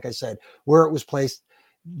important. Like I said, where it was placed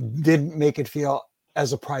didn't make it feel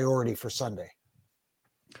as a priority for Sunday.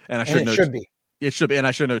 And it should be. It should be. And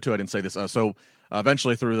I should know too, I didn't say this. So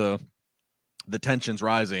eventually through the tensions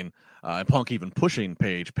rising, and Punk even pushing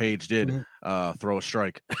Page did throw a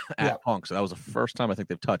strike at Punk. So that was the first time I think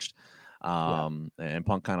they've touched. And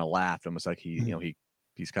Punk kind of laughed, almost like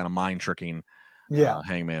he's kind of mind tricking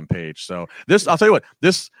Hangman Page. So this, I'll tell you what,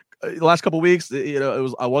 this last couple of weeks,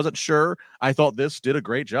 I wasn't sure. I thought this did a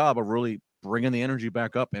great job of really bringing the energy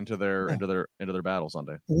back up into their battle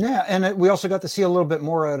Sunday. Yeah, and we also got to see a little bit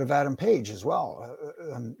more out of Adam Page as well.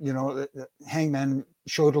 Hangman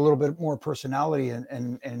showed a little bit more personality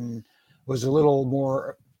and was a little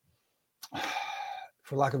more,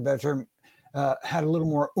 for lack of a better term, had a little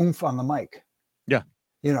more oomph on the mic. Yeah.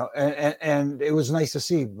 And it was nice to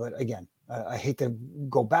see, but again, I hate to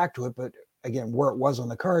go back to it, but again, where it was on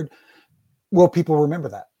the card, will people remember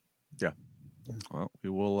that? Yeah. Well,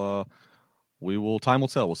 we will, time will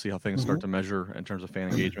tell. We'll see how things start to measure in terms of fan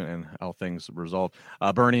engagement and how things resolve.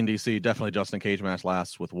 Bernie in DC, definitely Justin Cage match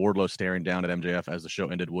last with Wardlow staring down at MJF as the show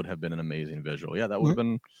ended would have been an amazing visual. Yeah, that would have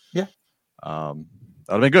been, that would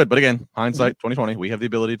have been good. But again, hindsight 2020, we have the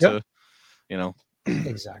ability to,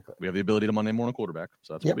 exactly. We have the ability to Monday morning quarterback.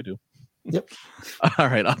 So that's what we do. Yep. All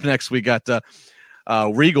right. Up next, we got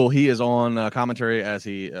Regal. He is on commentary as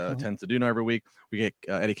he tends to do now every week. We get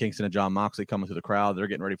Eddie Kingston and John Moxley coming through the crowd. They're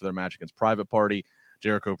getting ready for their match against Private Party.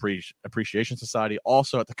 Jericho Appreciation Society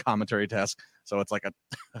also at the commentary desk. So it's like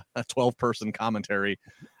a 12-person commentary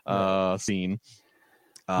scene.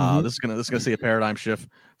 This is gonna see a paradigm shift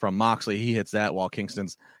from Moxley. He hits that while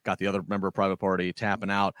Kingston's got the other member of Private Party tapping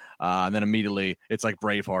out, and then immediately it's like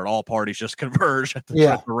Braveheart. All parties just converge at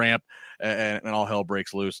the ramp, and all hell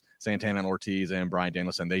breaks loose. Santana and Ortiz and Bryan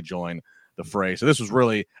Danielson, they join the fray. So this was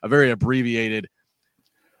really a very abbreviated.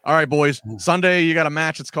 All right, boys, Sunday you got a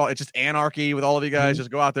match. It's just Anarchy with all of you guys. Just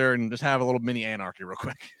go out there and just have a little mini Anarchy real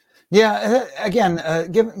quick. Yeah, again,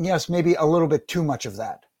 giving maybe a little bit too much of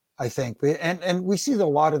that. I think, and we see a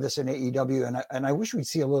lot of this in AEW, and I wish we'd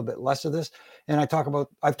see a little bit less of this. And I've talked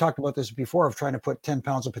about this before of trying to put 10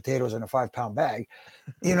 pounds of potatoes in a 5-pound bag.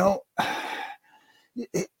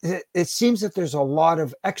 It seems that there's a lot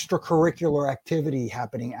of extracurricular activity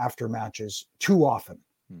happening after matches too often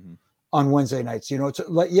on Wednesday nights. It's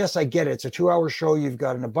like, yes, I get it. It's a 2-hour show. You've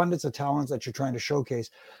got an abundance of talents that you're trying to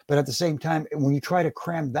showcase, but at the same time, when you try to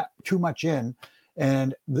cram that too much in,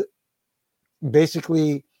 and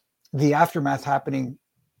basically the aftermath happening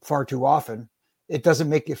far too often, it doesn't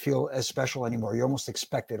make you feel as special anymore. You almost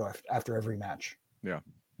expect it after every match. Yeah,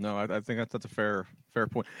 no, I think that's a fair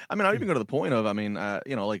point. I mean, I'll even go to the point of,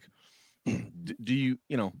 like, did you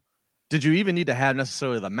even need to have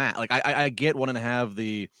necessarily the match? Like, I get wanting to have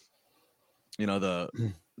the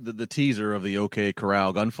teaser of the OK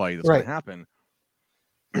Corral gunfight that's going to happen.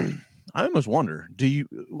 I almost wonder,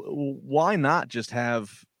 why not just have,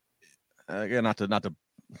 again, not to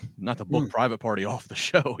not to book Private Party off the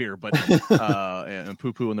show here, but and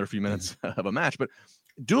poo-poo in their few minutes of a match, but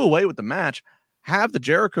do away with the match. Have the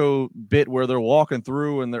Jericho bit where they're walking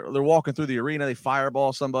through and they're walking through the arena. They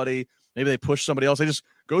fireball somebody. Maybe they push somebody else. They just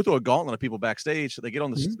go through a gauntlet of people backstage. They get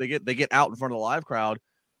on the they get out in front of the live crowd,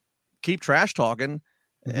 keep trash talking,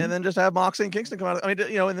 and then just have Moxley and Kingston come out. I mean,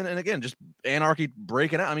 and again, just anarchy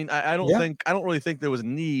breaking out. I mean, I don't really think there was a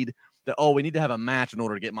need that, we need to have a match in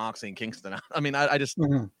order to get Moxley and Kingston out. I mean, I just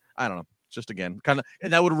I don't know. Just again, kind of,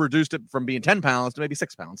 and that would have reduced it from being 10 pounds to maybe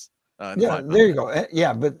 6 pounds. There you go.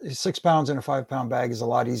 Yeah, but 6 pounds in a 5 pound bag is a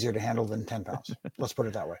lot easier to handle than 10 pounds. Let's put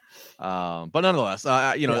it that way. But nonetheless,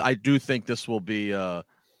 I do think this will be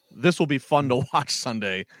fun to watch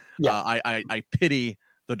Sunday. Yeah. I pity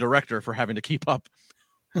the director for having to keep up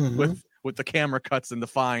with the camera cuts and the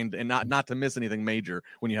find and not to miss anything major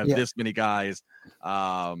when you have this many guys.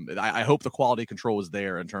 I hope the quality control is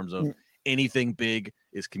there in terms of anything big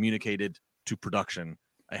is communicated to production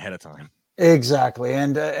ahead of time. Exactly.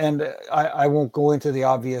 And I won't go into the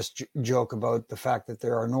obvious joke about the fact that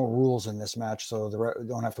there are no rules in this match, so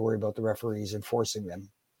don't have to worry about the referees enforcing them.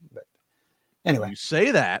 But anyway. You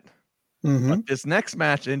say that, but this next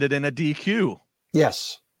match ended in a DQ.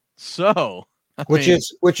 Yes. So, which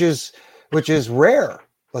is rare.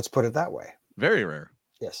 Let's put it that way. Very rare.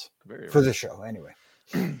 Yes. Very rare. For the show, anyway.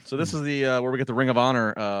 So this is the where we get the Ring of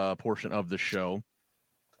Honor portion of the show.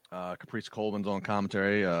 Caprice Coleman's on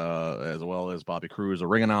commentary, as well as Bobby Cruz, a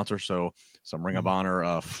ring announcer. So some Ring of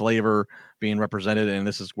Honor flavor being represented. And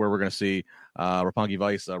this is where we're going to see Roppongi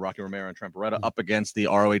Vice, Rocky Romero, and Trent Beretta up against the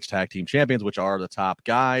ROH Tag Team Champions, which are the top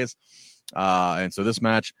guys. And so this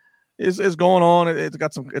match is going on. It's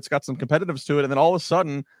got some competitiveness to it. And then all of a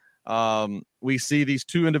sudden, we see these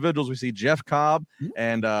two individuals. We see Jeff Cobb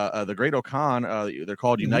and the Great O'Khan. They're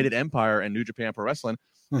called United Empire and New Japan Pro Wrestling.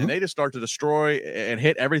 And they just start to destroy and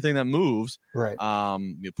hit everything that moves. Right.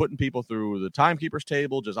 You're putting people through the timekeeper's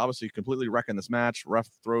table, just obviously completely wrecking this match. Ref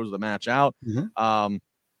throws the match out. And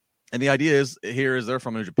the idea is they're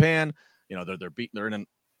from New Japan. They're in an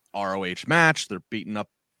ROH match. They're beating up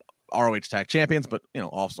ROH tag champions, but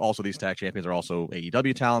also these tag champions are also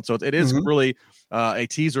AEW talent. So it is really a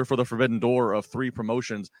teaser for the forbidden door of three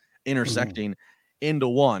promotions intersecting into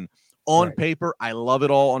one. On paper, I love it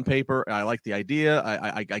all on paper. I like the idea.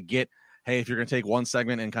 I get, hey, if you're going to take one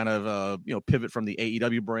segment and kind of pivot from the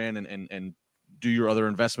AEW brand and do your other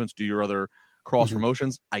investments, do your other cross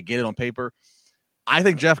promotions, I get it on paper. I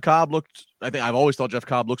think I've always thought Jeff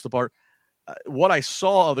Cobb looks the part. What I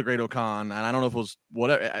saw of the Great O'Khan, and I don't know if it was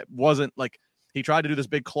whatever, it wasn't like he tried to do this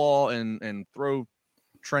big claw and throw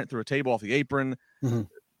Trent through a table off the apron.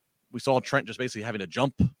 We saw Trent just basically having to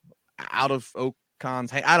jump out of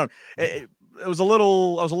O'Khan's. Hey, I was a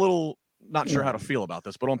little not sure how to feel about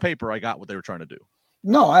this, but on paper, I got what they were trying to do.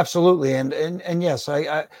 No, absolutely. And yes,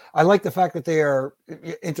 I like the fact that they are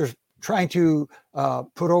trying to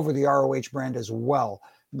put over the ROH brand as well.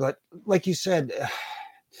 But like you said,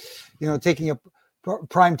 taking up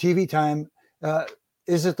prime TV time,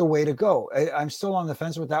 is it the way to go? I'm still on the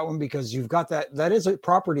fence with that one because you've got that is a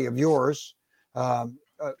property of yours.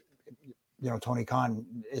 Tony Khan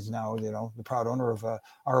is now, the proud owner of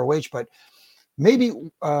ROH, but maybe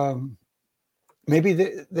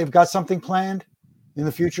they've got something planned in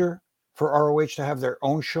the future for ROH to have their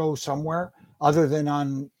own show somewhere other than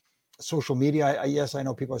on social media. Yes, I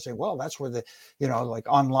know people are saying, well, that's where the, like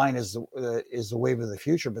online is the wave of the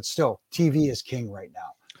future, but still TV is king right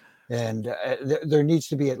now. And there needs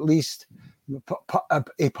to be at least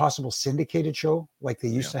a possible syndicated show like they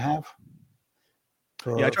used to have.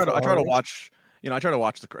 I try to watch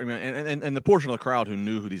and the portion of the crowd who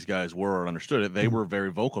knew who these guys were and understood it, they were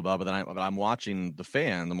very vocal about it. But I'm watching the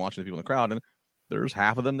fans, I'm watching the people in the crowd, and there's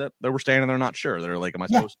half of them that were standing there not sure. They're like, am I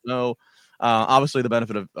supposed to know? Obviously the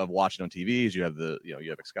benefit of watching on TV is you have you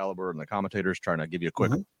have Excalibur and the commentators trying to give you a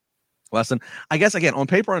quick lesson. I guess, again, on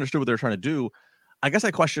paper, I understood what they're trying to do. I guess I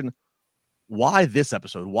question why this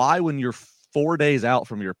episode, why when you're 4 days out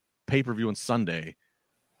from your pay-per-view on Sunday,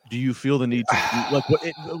 do you feel the need to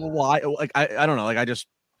why? Like, I don't know. Like,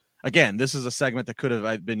 again, this is a segment that could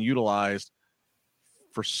have been utilized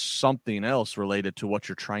for something else related to what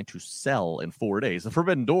you're trying to sell in 4 days. The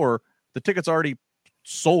Forbidden Door, the tickets already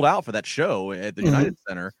sold out for that show at the United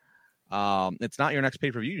Center. It's not your next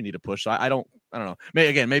pay-per-view you need to push. So I don't know.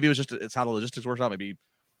 Maybe it's how the logistics works out. Maybe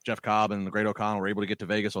Jeff Cobb and the Great O'Khan were able to get to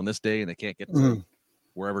Vegas on this day and they can't get to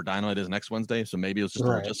wherever Dynamite is next Wednesday. So maybe it was just a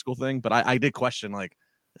logistical thing. But I did question, like,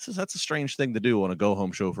 that's a strange thing to do on a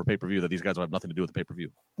go-home show for pay-per-view that these guys will have nothing to do with the pay-per-view.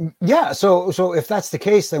 Yeah, so if that's the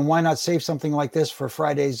case, then why not save something like this for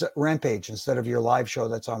Friday's Rampage instead of your live show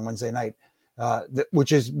that's on Wednesday night?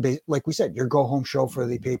 which is like we said, your go home show for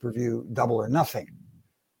the pay-per-view Double or Nothing,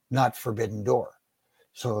 not Forbidden Door.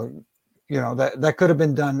 So, that could have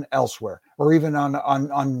been done elsewhere, or even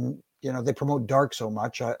on they promote Dark so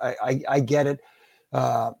much. I get it.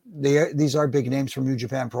 These are big names from New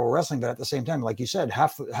Japan Pro Wrestling, but at the same time, like you said,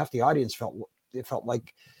 half the audience felt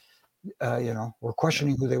like, we're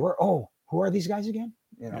questioning who they were. Oh, who are these guys again?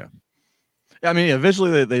 Yeah, I mean,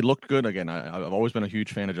 visually they looked good. Again, I've always been a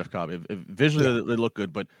huge fan of Jeff Cobb. Visually they look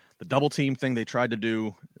good, but the double team thing they tried to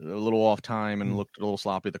do a little off time and looked a little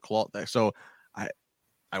sloppy. The claw, so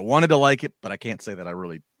I wanted to like it, but I can't say that I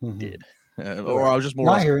really did, or I was just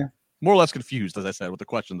more or less confused, as I said, with the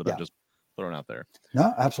question that I've just thrown out there.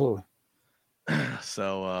 No, absolutely.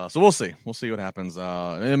 So we'll see. We'll see what happens.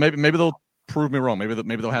 Maybe they'll prove me wrong. Maybe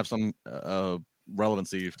they'll have some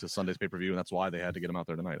relevancy to Sunday's pay-per-view, and that's why they had to get them out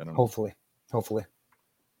there tonight. I don't know. Hopefully.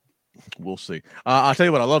 We'll see. I'll tell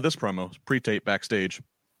you what, I love this promo. Pre-tape backstage.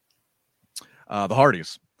 The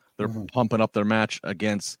Hardys, they're pumping up their match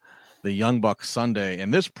against the Young Bucks Sunday,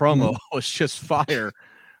 and this promo was just fire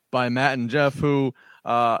by Matt and Jeff, who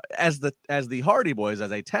as the Hardy Boys,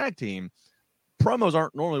 as a tag team, promos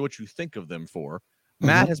aren't normally what you think of them for.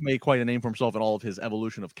 Matt has made quite a name for himself in all of his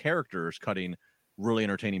evolution of characters, cutting really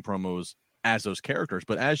entertaining promos as those characters.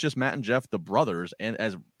 But as just Matt and Jeff, the brothers, and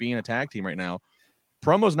as being a tag team right now,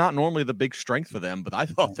 promo's not normally the big strength for them, but I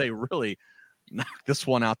thought they really knocked this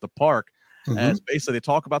one out the park. As basically they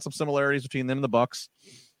talk about some similarities between them and the Bucks,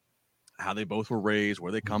 how they both were raised,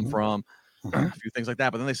 where they come from, a few things like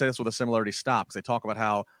that. But then they say this with a similarity stop, because they talk about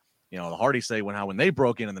how, the Hardys say when they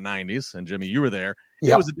broke in the 90s, and Jimmy, you were there,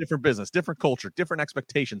 it was a different business, different culture, different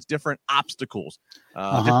expectations, different obstacles,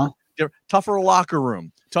 different, tougher locker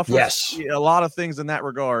room, tougher, a lot of things in that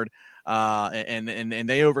regard. And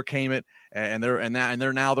they overcame it, and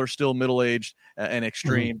they're still middle-aged and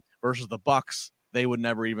extreme versus the Bucks. They would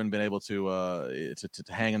never even been able to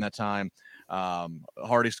hang in that time.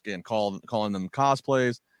 Hardys, again, calling them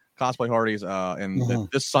cosplay Hardys, and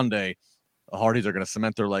this Sunday, the Hardys are going to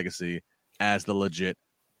cement their legacy as the legit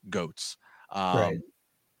goats. Right.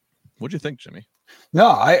 What'd you think, Jimmy? No,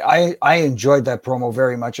 I enjoyed that promo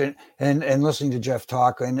very much, and listening to Jeff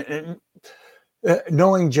talk, and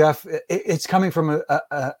knowing Jeff, it's coming from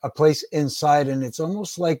a place inside, and it's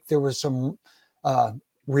almost like there was some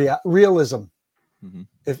realism.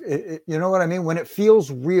 If you know what I mean, when it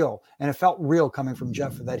feels real, and it felt real coming from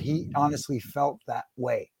Jeff, that he honestly felt that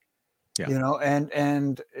way,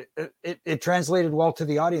 and it translated well to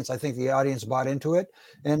the audience. I think the audience bought into it,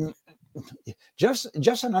 and Jeff's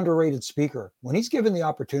an underrated speaker. When he's given the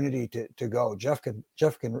opportunity to go,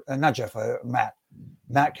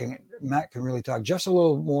 Matt can really talk. Jeff's a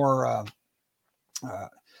little more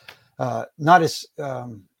not as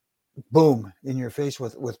boom in your face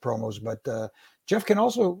with promos, but Jeff can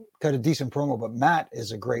also cut a decent promo. But Matt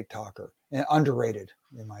is a great talker and underrated,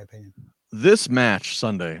 in my opinion. This match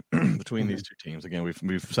Sunday between these two teams, again,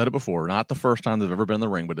 we've said it before, not the first time they've ever been in the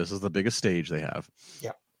ring, but this is the biggest stage they have.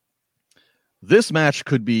 Yeah. This match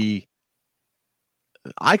could be,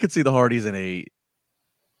 I could see the Hardys in a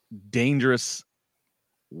dangerous,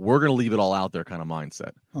 we're going to leave it all out there kind of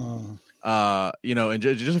mindset. And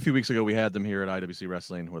just a few weeks ago, we had them here at IWC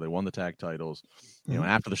Wrestling where they won the tag titles.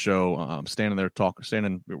 After the show, we're standing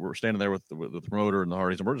there with the promoter and the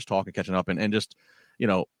Hardys, and we're just talking, catching up, and just,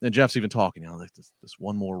 and Jeff's even talking, like this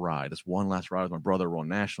one more ride, this one last ride with my brother. We're on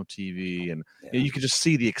national TV, and you can just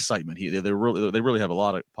see the excitement. They really have a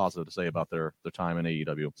lot of positive to say about their time in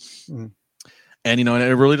AEW. And, and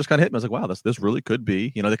it really just kind of hit me. I was like, wow, this really could be,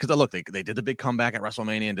 because look, they did the big comeback at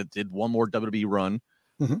WrestleMania and did one more WWE run.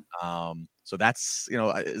 So that's,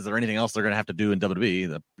 is there anything else they're going to have to do in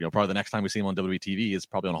WWE? Probably the next time we see them on WWE TV is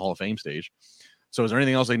probably on a Hall of Fame stage. So is there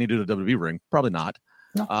anything else they need to do to WWE ring? Probably not.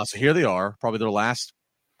 No. So here they are, probably their last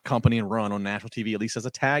company and run on national TV, at least as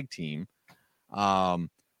a tag team.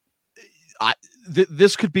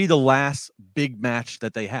 This could be the last big match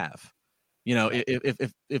that they have.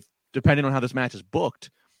 If depending on how this match is booked,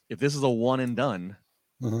 if this is a one and done,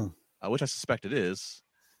 which I suspect it is,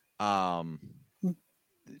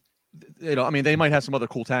 they might have some other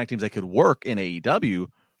cool tag teams that could work in AEW,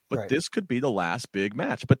 but this could be the last big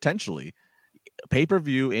match, potentially.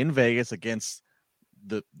 Pay-per-view in Vegas against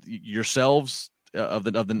yourselves of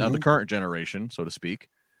the current generation, so to speak.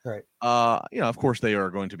 Right. Of course they are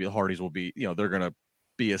going to be, the Hardys will be, they're going to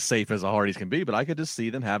be as safe as the Hardys can be, but I could just see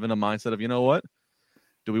them having a mindset of, you know what?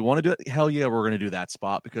 Do we want to do it? Hell yeah, we're going to do that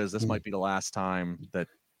spot, because this might be the last time that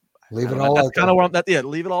leave it all out. That's kind of what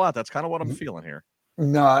leave it all out. That's kind of what I'm feeling here.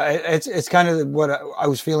 No, it's kind of what I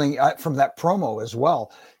was feeling from that promo as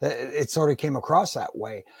well. It sort of came across that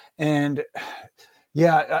way, and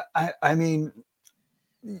yeah, I mean,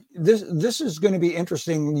 this is going to be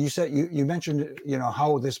interesting. You said you mentioned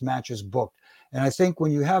how this match is booked, and I think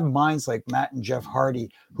when you have minds like Matt and Jeff Hardy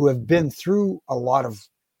who have been through a lot of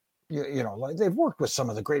like they've worked with some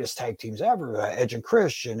of the greatest tag teams ever, Edge and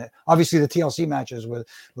Christian, obviously the TLC matches with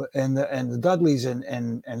and the Dudleys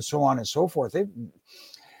and so on and so forth.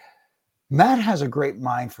 Matt has a great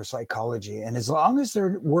mind for psychology, and as long as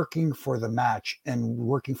they're working for the match and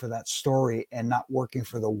working for that story and not working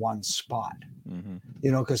for the one spot,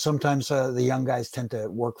 because sometimes the young guys tend to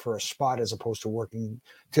work for a spot as opposed to working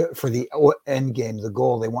for the end game, the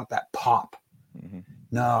goal. They want that pop.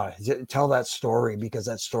 No, tell that story, because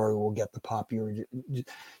that story will get the pop.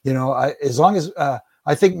 As long as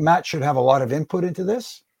I think Matt should have a lot of input into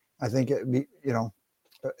this. I think it be,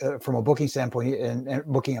 from a booking standpoint and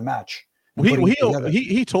booking a match.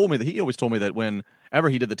 He told me that he always told me that whenever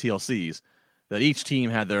he did the TLCs, that each team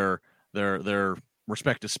had their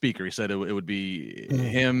respective speaker. He said it would be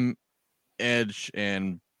him, Edge,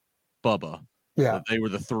 and Bubba. Yeah, that they were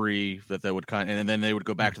the three that they would and then they would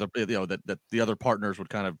go back to that the other partners would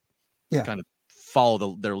kind of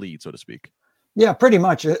follow their lead, so to speak. Yeah, pretty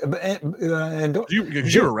much. And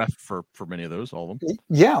you're a ref for many of those, all of them.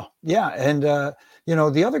 Yeah, and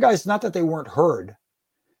the other guys, not that they weren't heard.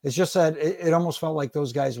 It's just that it almost felt like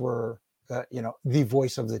those guys were, the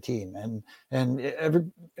voice of the team.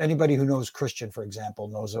 And anybody who knows Christian, for example,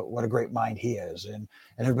 knows what a great mind he is. And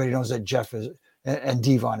everybody knows that Jeff is, and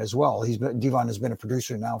Devon as well. Devon has been a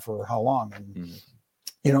producer now for how long?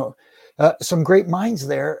 And, some great minds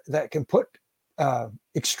there that can put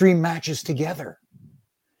extreme matches together.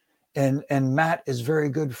 And Matt is very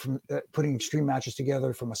good from putting extreme matches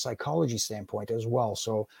together from a psychology standpoint as well.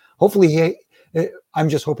 So hopefully I'm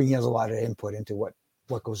just hoping he has a lot of input into what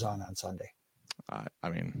goes on Sunday. I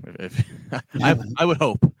mean, if I would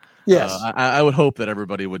hope. Yes, I would hope that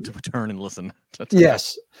everybody would turn and listen.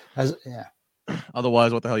 Yes,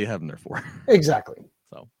 Otherwise, what the hell are you having there for? Exactly.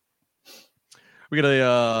 So we got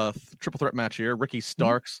a triple threat match here. Ricky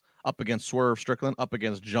Starks up against Swerve Strickland, up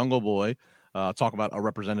against Jungle Boy. Talk about a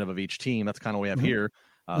representative of each team. That's kind of what we have here.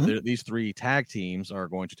 These three tag teams are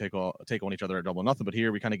going to take on each other at Double or Nothing. But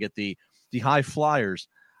here we kind of get the high flyers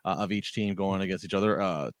of each team going against each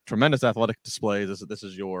other. Tremendous athletic displays. This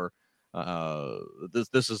is your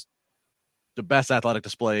this is the best athletic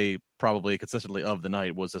display probably consistently of the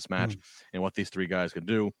night was this match and what these three guys could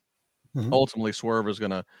do. Ultimately, Swerve is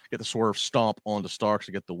going to get the Swerve stomp onto Starks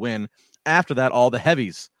to get the win. After that, all the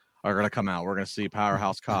heavies are going to come out. We're going to see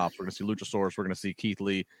Powerhouse Cops. We're going to see Luchasaurus. We're going to see Keith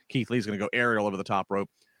Lee. Keith Lee's going to go aerial over the top rope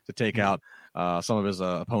to take out some of his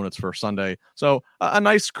opponents for Sunday. So a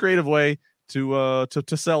nice creative way to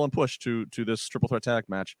sell and push to this triple threat tag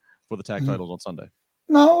match for the tag titles on Sunday.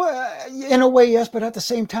 No, in a way, yes, but at the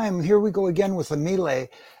same time, here we go again with the melee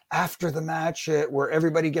after the match where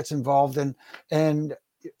everybody gets involved. And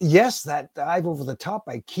yes, that dive over the top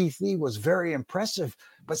by Keith Lee was very impressive,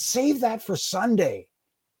 but save that for Sunday.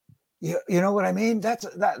 You know what I mean?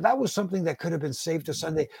 That was something that could have been saved to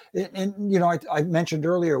Sunday. And I mentioned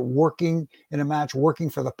earlier, working in a match, working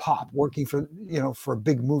for the pop, working for, for a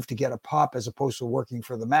big move to get a pop as opposed to working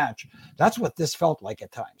for the match. That's what this felt like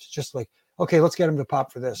at times. Just like, okay, let's get him to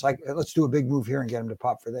pop for this. Let's do a big move here and get him to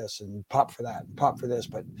pop for this and pop for that and pop for this.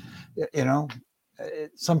 But,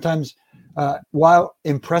 sometimes while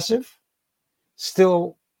impressive,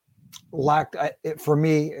 still lacked for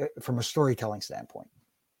me from a storytelling standpoint.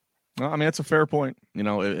 Well, I mean, that's a fair point.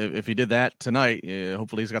 If he did that tonight,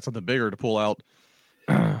 hopefully he's got something bigger to pull out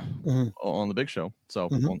on the big show. So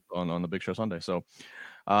on the big show Sunday. So,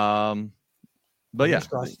 but yeah.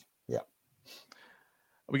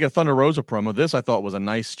 We got Thunder Rosa promo. This I thought was a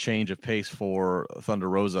nice change of pace for Thunder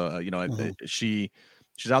Rosa. She's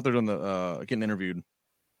out there doing getting interviewed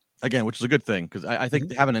again, which is a good thing because I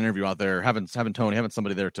think having an interview out there, having Tony, having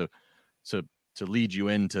somebody there to lead you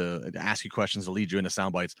into, to ask you questions, to lead you into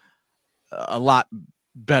sound bites, a lot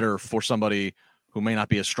better for somebody who may not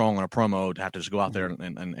be as strong on a promo to have to just go out there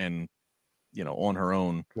and on her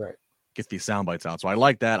own get these sound bites out. So I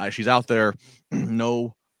like that. She's out there,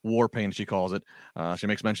 no war paint, she calls it. She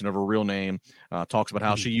makes mention of her real name, talks about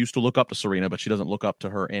how she used to look up to Serena, but she doesn't look up to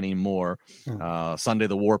her anymore. Sunday,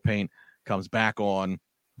 the war paint comes back on,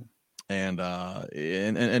 and a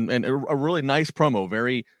really nice promo,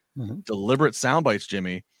 very deliberate sound bites,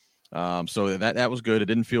 Jimmy. So that was good. It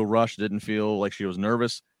didn't feel rushed. It didn't feel like she was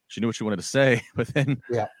nervous. She knew what she wanted to say, but then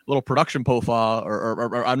a little production pofa,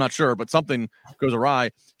 or I'm not sure, but something goes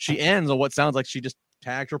awry. She ends on what sounds like she just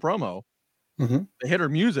tagged her promo They hit her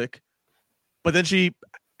music, but then she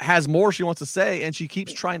has more she wants to say, and she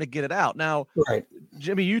keeps trying to get it out. Now, right,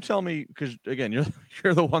 Jimmy, you tell me, because again,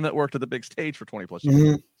 you're the one that worked at the big stage for 20 plus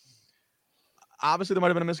years. Obviously, there might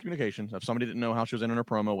have been a miscommunication if somebody didn't know how she was in her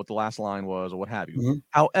promo, what the last line was, or what have you.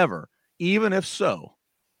 However, even if so,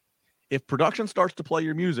 if production starts to play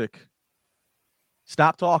your music,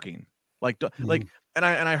 stop talking. And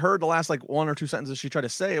I heard the last like one or two sentences she tried to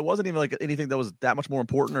say. It wasn't even like anything that was that much more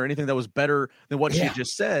important or anything that was better than what she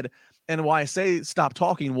just said. And why I say stop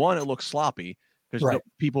talking, one, it looks sloppy because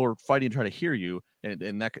people are fighting to try to hear you,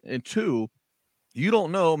 and two, you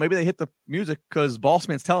don't know. Maybe they hit the music because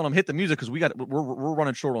Bossman's telling them hit the music because we're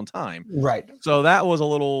running short on time. Right. So that was a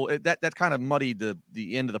little that kind of muddied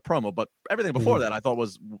the end of the promo. But everything before that I thought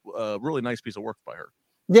was a really nice piece of work by her.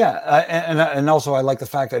 Yeah, and also I like the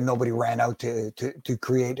fact that nobody ran out to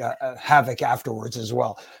create a havoc afterwards as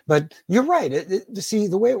well. But you're right. See,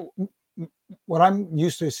 the way what I'm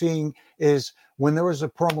used to seeing is when there was a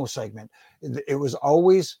promo segment, it was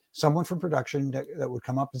always someone from production that would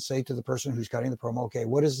come up and say to the person who's cutting the promo, okay,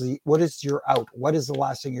 what is your out? What is the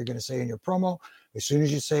last thing you're going to say in your promo? As soon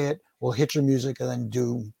as you say it, we'll hit your music and then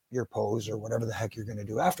do your pose or whatever the heck you're going to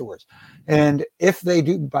do afterwards. And if they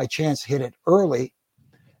do by chance hit it early,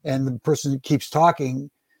 and the person keeps talking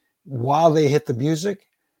while they hit the music,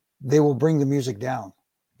 they will bring the music down.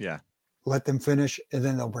 Yeah. Let them finish, and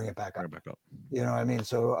then they'll bring it back up. You know what I mean?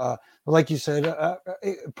 So, like you said,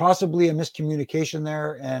 possibly a miscommunication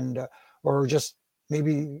there, and or just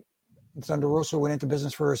maybe Thunder Rosa went into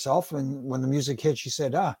business for herself, and when the music hit, she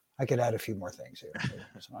said, I could add a few more things here.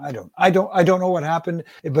 So I don't know what happened,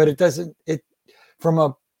 but it doesn't, from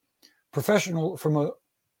a professional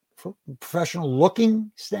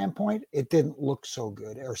looking standpoint, it didn't look so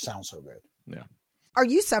good or sound so good. Yeah. Are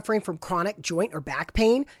you suffering from chronic joint or back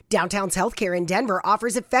pain? Downtown's Healthcare in Denver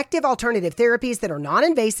offers effective alternative therapies that are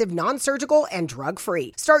non-invasive, non-surgical, and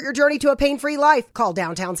drug-free. Start your journey to a pain-free life. Call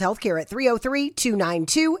Downtown's Healthcare at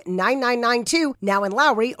 303-292-9992, now in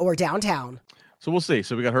Lowry or downtown. So we'll see.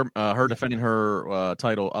 So we got her defending her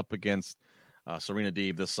title up against Serena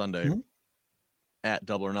Deeb this Sunday. At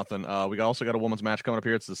Double or Nothing. We also got a women's match coming up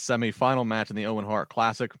here. It's the semi-final match in the Owen Hart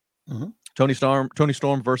Classic. Toni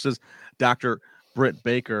Storm versus Dr. Britt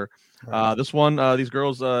Baker. This one, these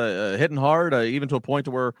girls hitting hard, even to a point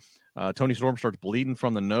to where Toni Storm starts bleeding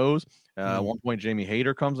from the nose. At one point, Jamie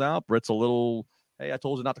Hayter comes out. Britt's a little, hey, I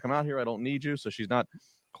told you not to come out here. I don't need you. So she's not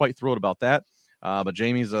quite thrilled about that. But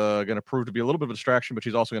Jamie's going to prove to be a little bit of a distraction, but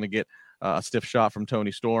she's also going to get a stiff shot from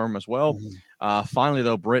Toni Storm as well. Finally,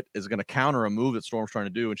 though, Britt is going to counter a move that Storm's trying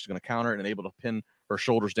to do, and she's going to counter it and able to pin her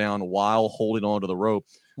shoulders down while holding on to the rope.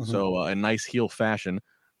 So in nice heel fashion,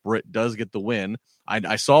 Britt does get the win.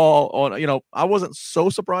 I saw on, I wasn't so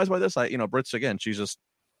surprised by this. Britt's, again, she's just,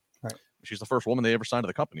 she's the first woman they ever signed to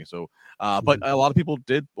the company. So, but a lot of people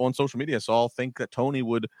did on social media think that Toni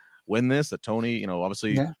would win this, that Toni,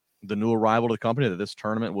 obviously the new arrival to the company, that this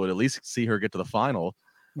tournament would at least see her get to the final.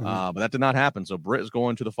 But that did not happen. So Britt is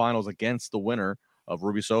going to the finals against the winner of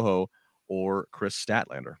Ruby Soho or Chris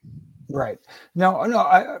Statlander. Right. No,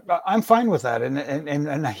 I'm fine with that.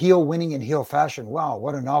 And a heel winning in heel fashion. Wow,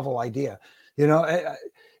 what a novel idea.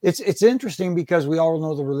 It's interesting because we all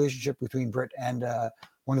know the relationship between Britt and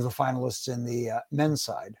one of the finalists in the men's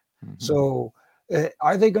side. So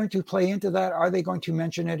are they going to play into that? Are they going to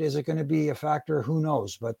mention it? Is it going to be a factor? Who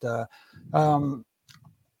knows? But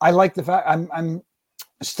I like the fact I'm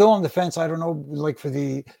still on the fence. I don't know, like for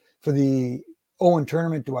the Owen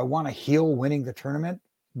tournament, do I want a heel winning the tournament?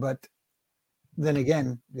 But then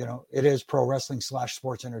again, it is pro wrestling /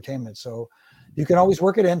 sports entertainment. So you can always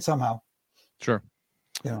work it in somehow. Sure.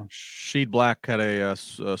 Sheed Black had a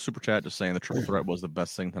super chat just saying the triple threat was the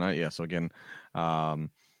best thing tonight. Yeah. So again,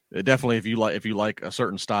 definitely if you like a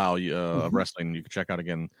certain style of wrestling, you can check out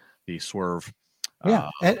again the Swerve.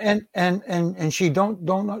 And she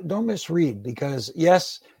don't misread, because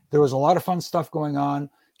yes, there was a lot of fun stuff going on.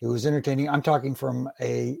 It was entertaining. I'm talking from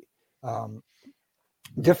a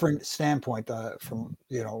different standpoint, from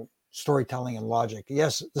storytelling and logic.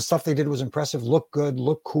 Yes, the stuff they did was impressive, looked good,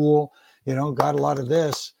 looked cool. Got a lot of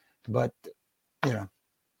this, but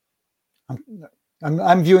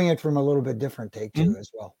I'm viewing it from a little bit different take too, as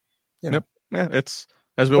well. Yep. Yeah, it's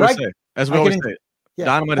as we always say.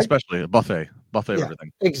 Dynamite, especially a buffet of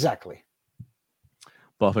everything. Exactly.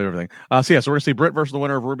 Buffet of everything. So we're gonna see Britt versus the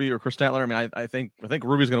winner of Ruby or Chris Statler. I mean, I think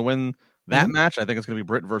Ruby's gonna win that match. I think it's gonna be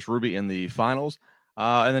Britt versus Ruby in the finals.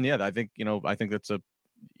 And then I think that's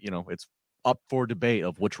it's up for debate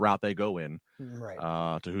of which route they go in,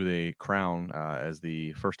 to who they crown as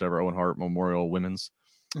the first ever Owen Hart Memorial Women's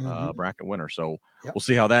bracket winner. So we'll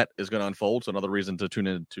see how that is going to unfold. So another reason to tune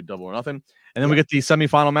in to Double or Nothing. And then we get the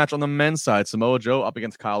semifinal match on the men's side. Samoa Joe up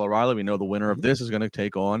against Kyle O'Reilly. We know the winner of this is going to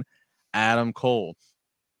take on Adam Cole.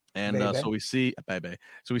 And so we see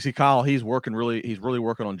Kyle. He's really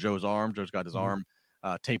working on Joe's arm. Joe's got his arm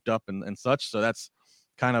taped up and such. So that's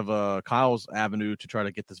kind of Kyle's avenue to try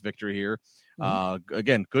to get this victory here.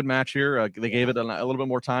 Again, good match here. They gave it a little bit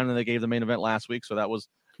more time than they gave the main event last week. So that was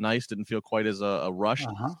nice. Didn't feel quite as rushed.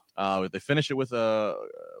 They finish it with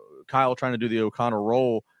Kyle trying to do the O'Connor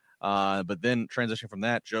roll, but then transition from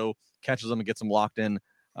that, Joe catches him and gets him locked in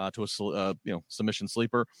to a submission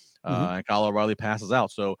sleeper, and Kyle O'Reilly passes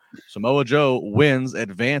out. So Samoa Joe wins,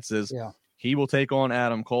 advances. He will take on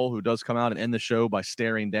Adam Cole, who does come out and end the show by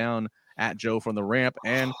staring down at Joe from the ramp,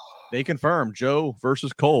 and they confirm Joe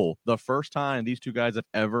versus Cole, the first time these two guys have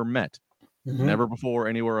ever met, never before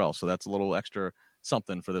anywhere else. So that's a little extra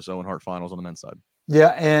something for this Owen Hart Finals on the men's side.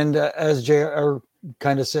 Yeah, and as JR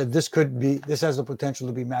kind of said, this has the potential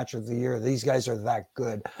to be match of the year. These guys are that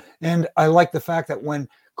good. And I like the fact that when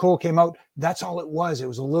Cole came out, that's all it was. It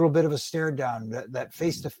was a little bit of a stare down, that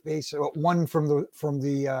face-to-face, one from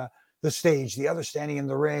the stage, the other standing in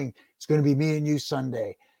the ring. It's going to be me and you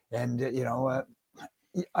Sunday. And,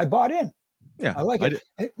 I bought in. Yeah, I like it.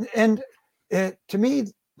 And to me,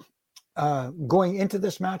 going into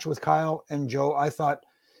this match with Kyle and Joe, I thought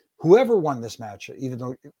whoever won this match, even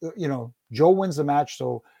though, Joe wins the match.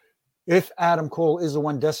 So if Adam Cole is the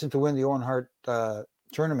one destined to win the Owen Hart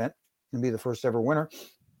tournament and be the first ever winner,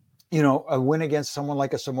 a win against someone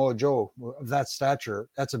like a Samoa Joe of that stature,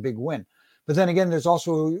 that's a big win. But then again, there's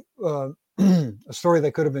also a story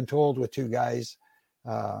that could have been told with two guys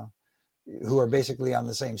who are basically on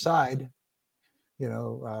the same side,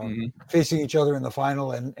 facing each other in the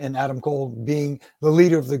final, and Adam Cole being the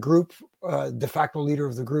leader of the group, de facto leader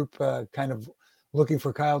of the group, kind of looking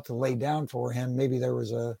for Kyle to lay down for him. Maybe there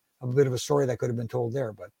was a bit of a story that could have been told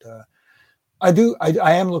there, but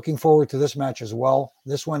I am looking forward to this match as well.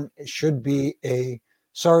 This one should be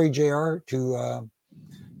sorry, JR, to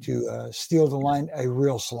steal the line, a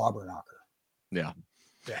real slobber knocker. Yeah.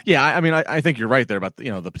 I mean, I think you're right there about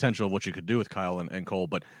the potential of what you could do with Kyle and Cole,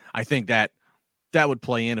 but I think that would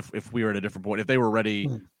play in if we were at a different point, if they were ready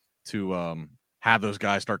to have those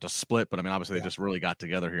guys start to split. But I mean, obviously they just really got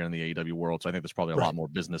together here in the AEW world, so I think there's probably a lot more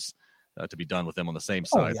business to be done with them on the same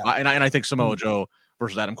side. And I think Samoa Joe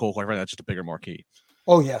versus Adam Cole, quite frankly, that's just a bigger marquee.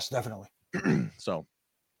 Oh yes, definitely. So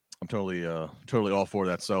I'm totally all for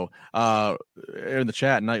that. So in the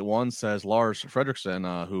chat, Night One says Lars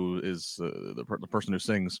Fredrickson, who is the person who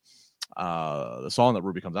sings the song that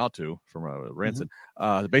Ruby comes out to from Rancid,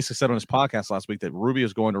 basically said on his podcast last week that Ruby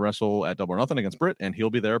is going to wrestle at Double or Nothing against Britt, and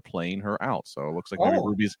he'll be there playing her out. So it looks like maybe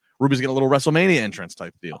Ruby's getting a little WrestleMania entrance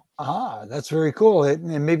type deal. That's very cool.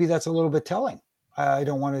 And maybe that's a little bit telling. I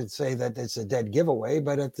don't want to say that it's a dead giveaway,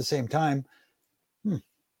 but at the same time,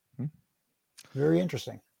 very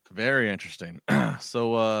interesting. Very interesting.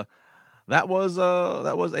 So that was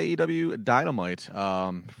AEW Dynamite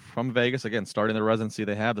from Vegas, again, starting the residency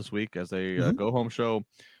they have this week as a go home show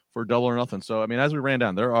for Double or Nothing. So I mean, as we ran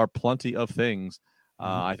down, there are plenty of things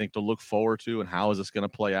I think to look forward to, and how is this going to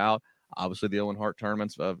play out? Obviously, the Owen Hart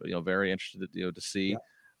tournament's very interested to see.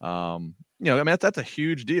 I mean, that's a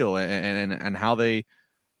huge deal, and how they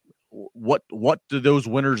what do those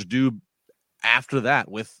winners do after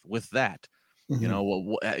that with that?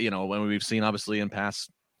 When we've seen obviously in past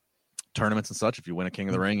tournaments and such, if you win a King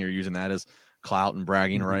of the Ring, you're using that as clout and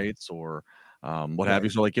bragging rights or what have you.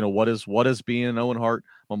 So what is being an Owen Hart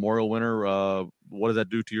Memorial winner? What does that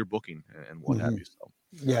do to your booking and what have you? So.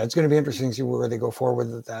 Yeah, it's going to be interesting to see where they go forward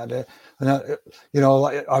with that.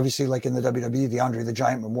 Obviously, like in the WWE, the Andre the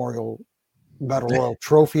Giant Memorial Battle Royal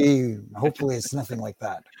Trophy. Hopefully, it's nothing like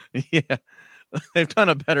that. Yeah, they've done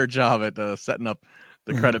a better job at setting up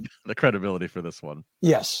the credibility for this one.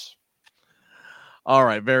 Yes. All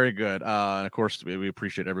right, very good. And of course, we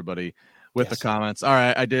appreciate everybody with the comments. All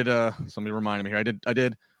right, I did. Somebody reminded me here. I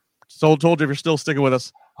did. So told you if you're still sticking with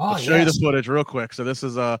us, I'll show you the footage real quick. So this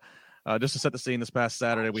is just to set the scene. This past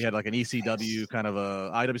Saturday, we had like an ECW kind of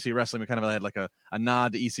a IWC Wrestling. We kind of had like a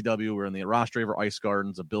nod to ECW. We're in the Ross Draver Ice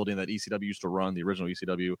Gardens, a building that ECW used to run, the original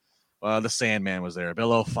ECW. The Sandman was there.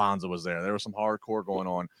 Bill Alfonso was there. There was some hardcore going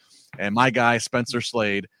on. And my guy, Spencer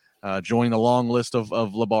Slade, joined the long list of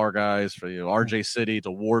LeBar guys for RJ City to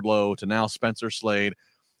Wardlow to now Spencer Slade.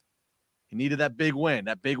 He needed that big win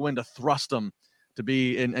to thrust him to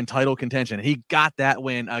be in title contention. He got that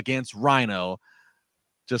win against Rhino.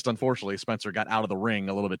 Just unfortunately, Spencer got out of the ring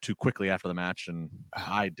a little bit too quickly after the match, and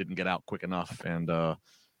I didn't get out quick enough. And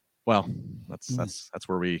well, that's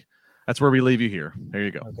where we That's where we leave you here. There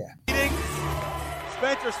you go. Okay.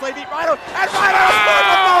 Spencer Slade beat Rhino, and Rhino scored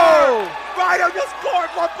for Barr! Rhino just scored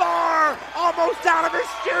for Barr! Almost out of his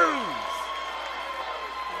shoes!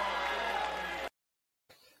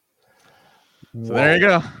 So there you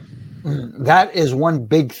go. That is one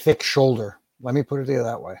big, thick shoulder. Let me put it to you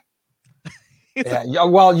that way. Yeah.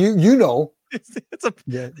 Well, you know. It's a.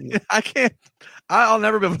 Yeah. I'll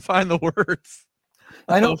never be able to find the words.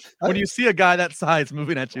 I know. When you see a guy that size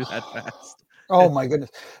moving at you that fast. Oh my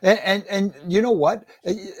goodness. And you know what?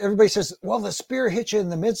 Everybody says, well, the spear hit you in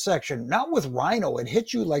the midsection. Not with Rhino. It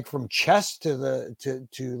hit you like from chest to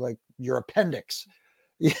like your appendix.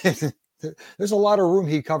 There's a lot of room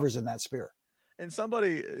he covers in that spear. And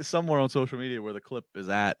somebody somewhere on social media where the clip is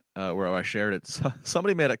at, where I shared it,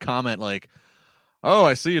 somebody made a comment like, "Oh,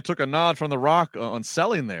 I see you took a nod from The Rock on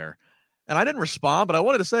selling there," and I didn't respond, but I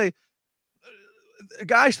wanted to say,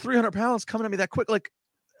 "Guy's 300 pounds coming at me that quick, like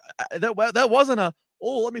that wasn't a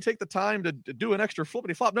let me take the time to do an extra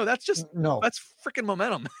flippity flop." No, that's freaking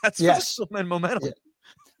momentum. That's physical momentum.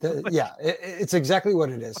 Yeah, it's exactly what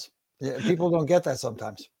it is. Yeah, people don't get that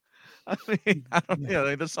sometimes. I mean, I don't.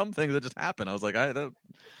 Yeah, there's some things that just happen. I was like, I don't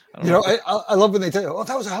know. I love when they tell you, "Oh,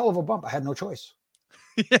 that was a hell of a bump. I had no choice."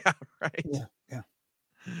 Yeah, right. Yeah.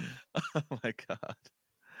 Oh my God.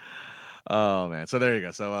 Oh man. So there you go.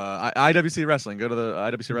 So IWC Wrestling. Go to the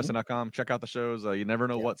IWCWrestling.com. Check out the shows. You never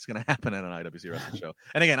know what's going to happen at an IWC Wrestling show.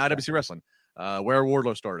 And again, IWC Wrestling, where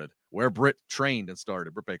Wardlow started, where Britt trained and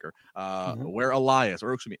started, Britt Baker, where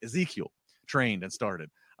Ezekiel trained and started.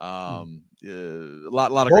 A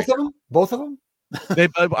lot of both of them.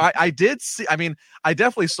 I did see. I mean, I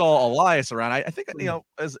definitely saw Elias around. I think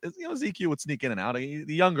as Ezekiel would sneak in and out. The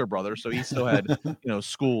younger brother, so he still had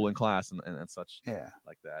school and class and such.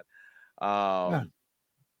 Like that.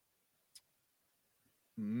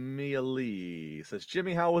 Mia Lee says,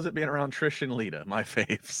 Jimmy, how was it being around Trish and Lita? My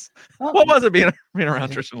faves. What was it being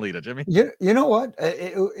around Trish and Lita, Jimmy? You know what?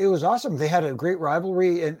 It was awesome. They had a great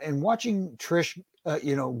rivalry, and watching Trish,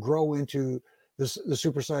 grow into the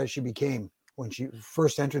superstar she became when she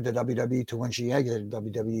first entered the WWE to when she exited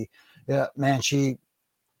WWE. Yeah, man, she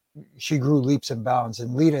grew leaps and bounds,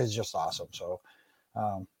 and Lita is just awesome. So,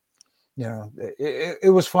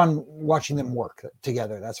 it was fun watching them work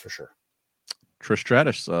together. That's for sure. Trish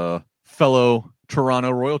Stratus, fellow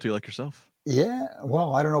Toronto royalty like yourself. Yeah,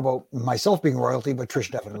 well, I don't know about myself being royalty, but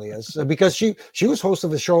Trish definitely is, because she was host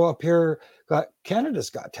of a show up here,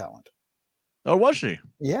 Canada's Got Talent. Oh, was she?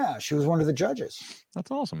 Yeah, she was one of the judges.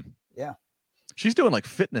 That's awesome. Yeah, she's doing like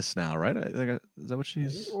fitness now, right? I think is that what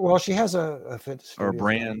she's? Well, she has a fitness or a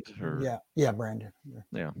brand, or brand.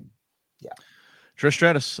 Yeah. Trish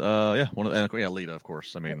Stratus, Lita, of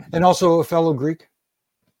course. I mean, and also a fellow Greek.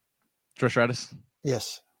 Trish Stratus.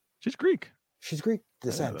 Yes, she's Greek. She's Greek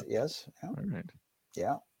descent. Yes. Yeah. All right.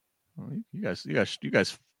 Yeah. Well, you guys,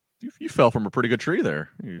 you fell from a pretty good tree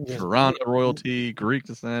there. Toronto royalty, Greek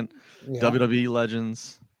descent, WWE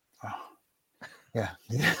legends. Oh. Yeah.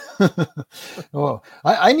 Well,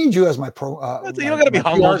 I need you as my pro. You don't got to be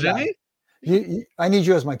humble, Jimmy. I need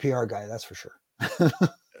you as my PR guy. That's for sure.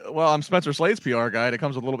 Well, I'm Spencer Slade's PR guy. It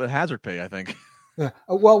comes with a little bit of hazard pay, I think. Yeah.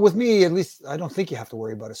 Well, with me, at least, I don't think you have to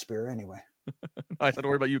worry about a spear anyway. I have to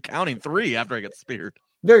worry about you counting 3 after I get speared.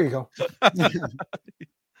 There you go.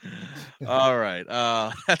 All right.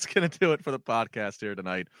 That's going to do it for the podcast here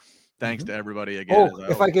tonight. Thanks to everybody again. Oh,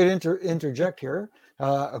 if I could interject here,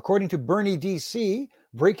 according to Bernie DC,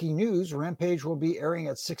 breaking news, Rampage will be airing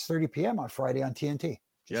at 6:30 p.m. on Friday on TNT.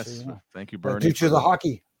 Yes. So you know. Thank you, Bernie. Due to the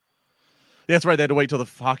hockey. Yeah, that's right. They had to wait till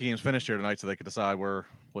the hockey game's finished here tonight so they could decide what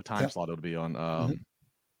time slot it would be on.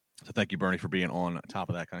 So thank you, Bernie, for being on top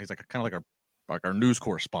of that. He's kind of like our news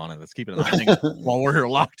correspondent that's keeping an eye while we're here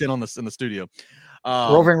locked in in the studio.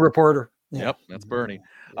 Roving reporter. Yeah. Yep, that's Bernie.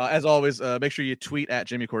 As always, make sure you tweet at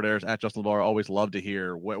Jimmy Corderas, at Justin LeBar. Always love to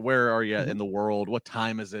hear where are you in the world? What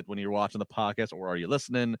time is it when you're watching the podcast, or are you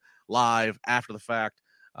listening live after the fact?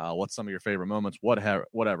 What's some of your favorite moments?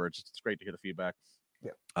 Whatever. It's great to hear the feedback.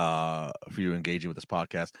 For you engaging with this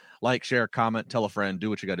podcast. Like, share, comment, tell a friend, do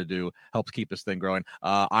what you got to do. Helps keep this thing growing.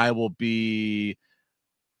 I'll be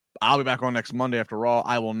back on next Monday after Raw.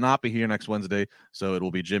 I will not be here next Wednesday, so it will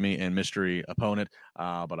be Jimmy and mystery opponent.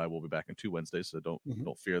 But I will be back in 2 Wednesdays, so don't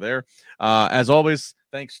fear there. As always,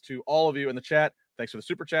 thanks to all of you in the chat. Thanks for the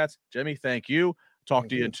super chats, Jimmy. Thank you. Talk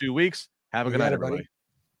to you in 2 weeks. Have a good night, everybody.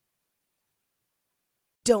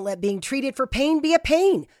 Don't let being treated for pain be a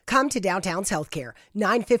pain. Come to Downtown's Healthcare,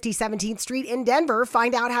 950 17th Street in Denver.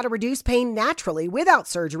 Find out how to reduce pain naturally, without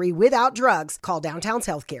surgery, without drugs. Call Downtown's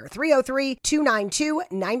Healthcare,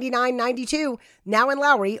 303-292-9992. Now in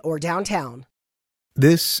Lowry or downtown.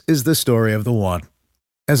 This is the story of the one.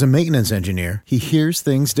 As a maintenance engineer, he hears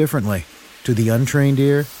things differently. To the untrained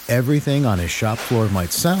ear, everything on his shop floor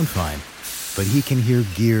might sound fine, but he can hear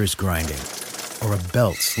gears grinding or a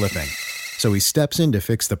belt slipping. So he steps in to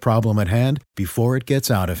fix the problem at hand before it gets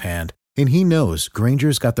out of hand. And he knows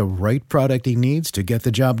Grainger's got the right product he needs to get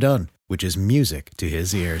the job done, which is music to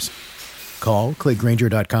his ears. Call, click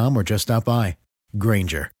Grainger.com, or just stop by.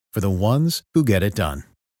 Grainger, for the ones who get it done.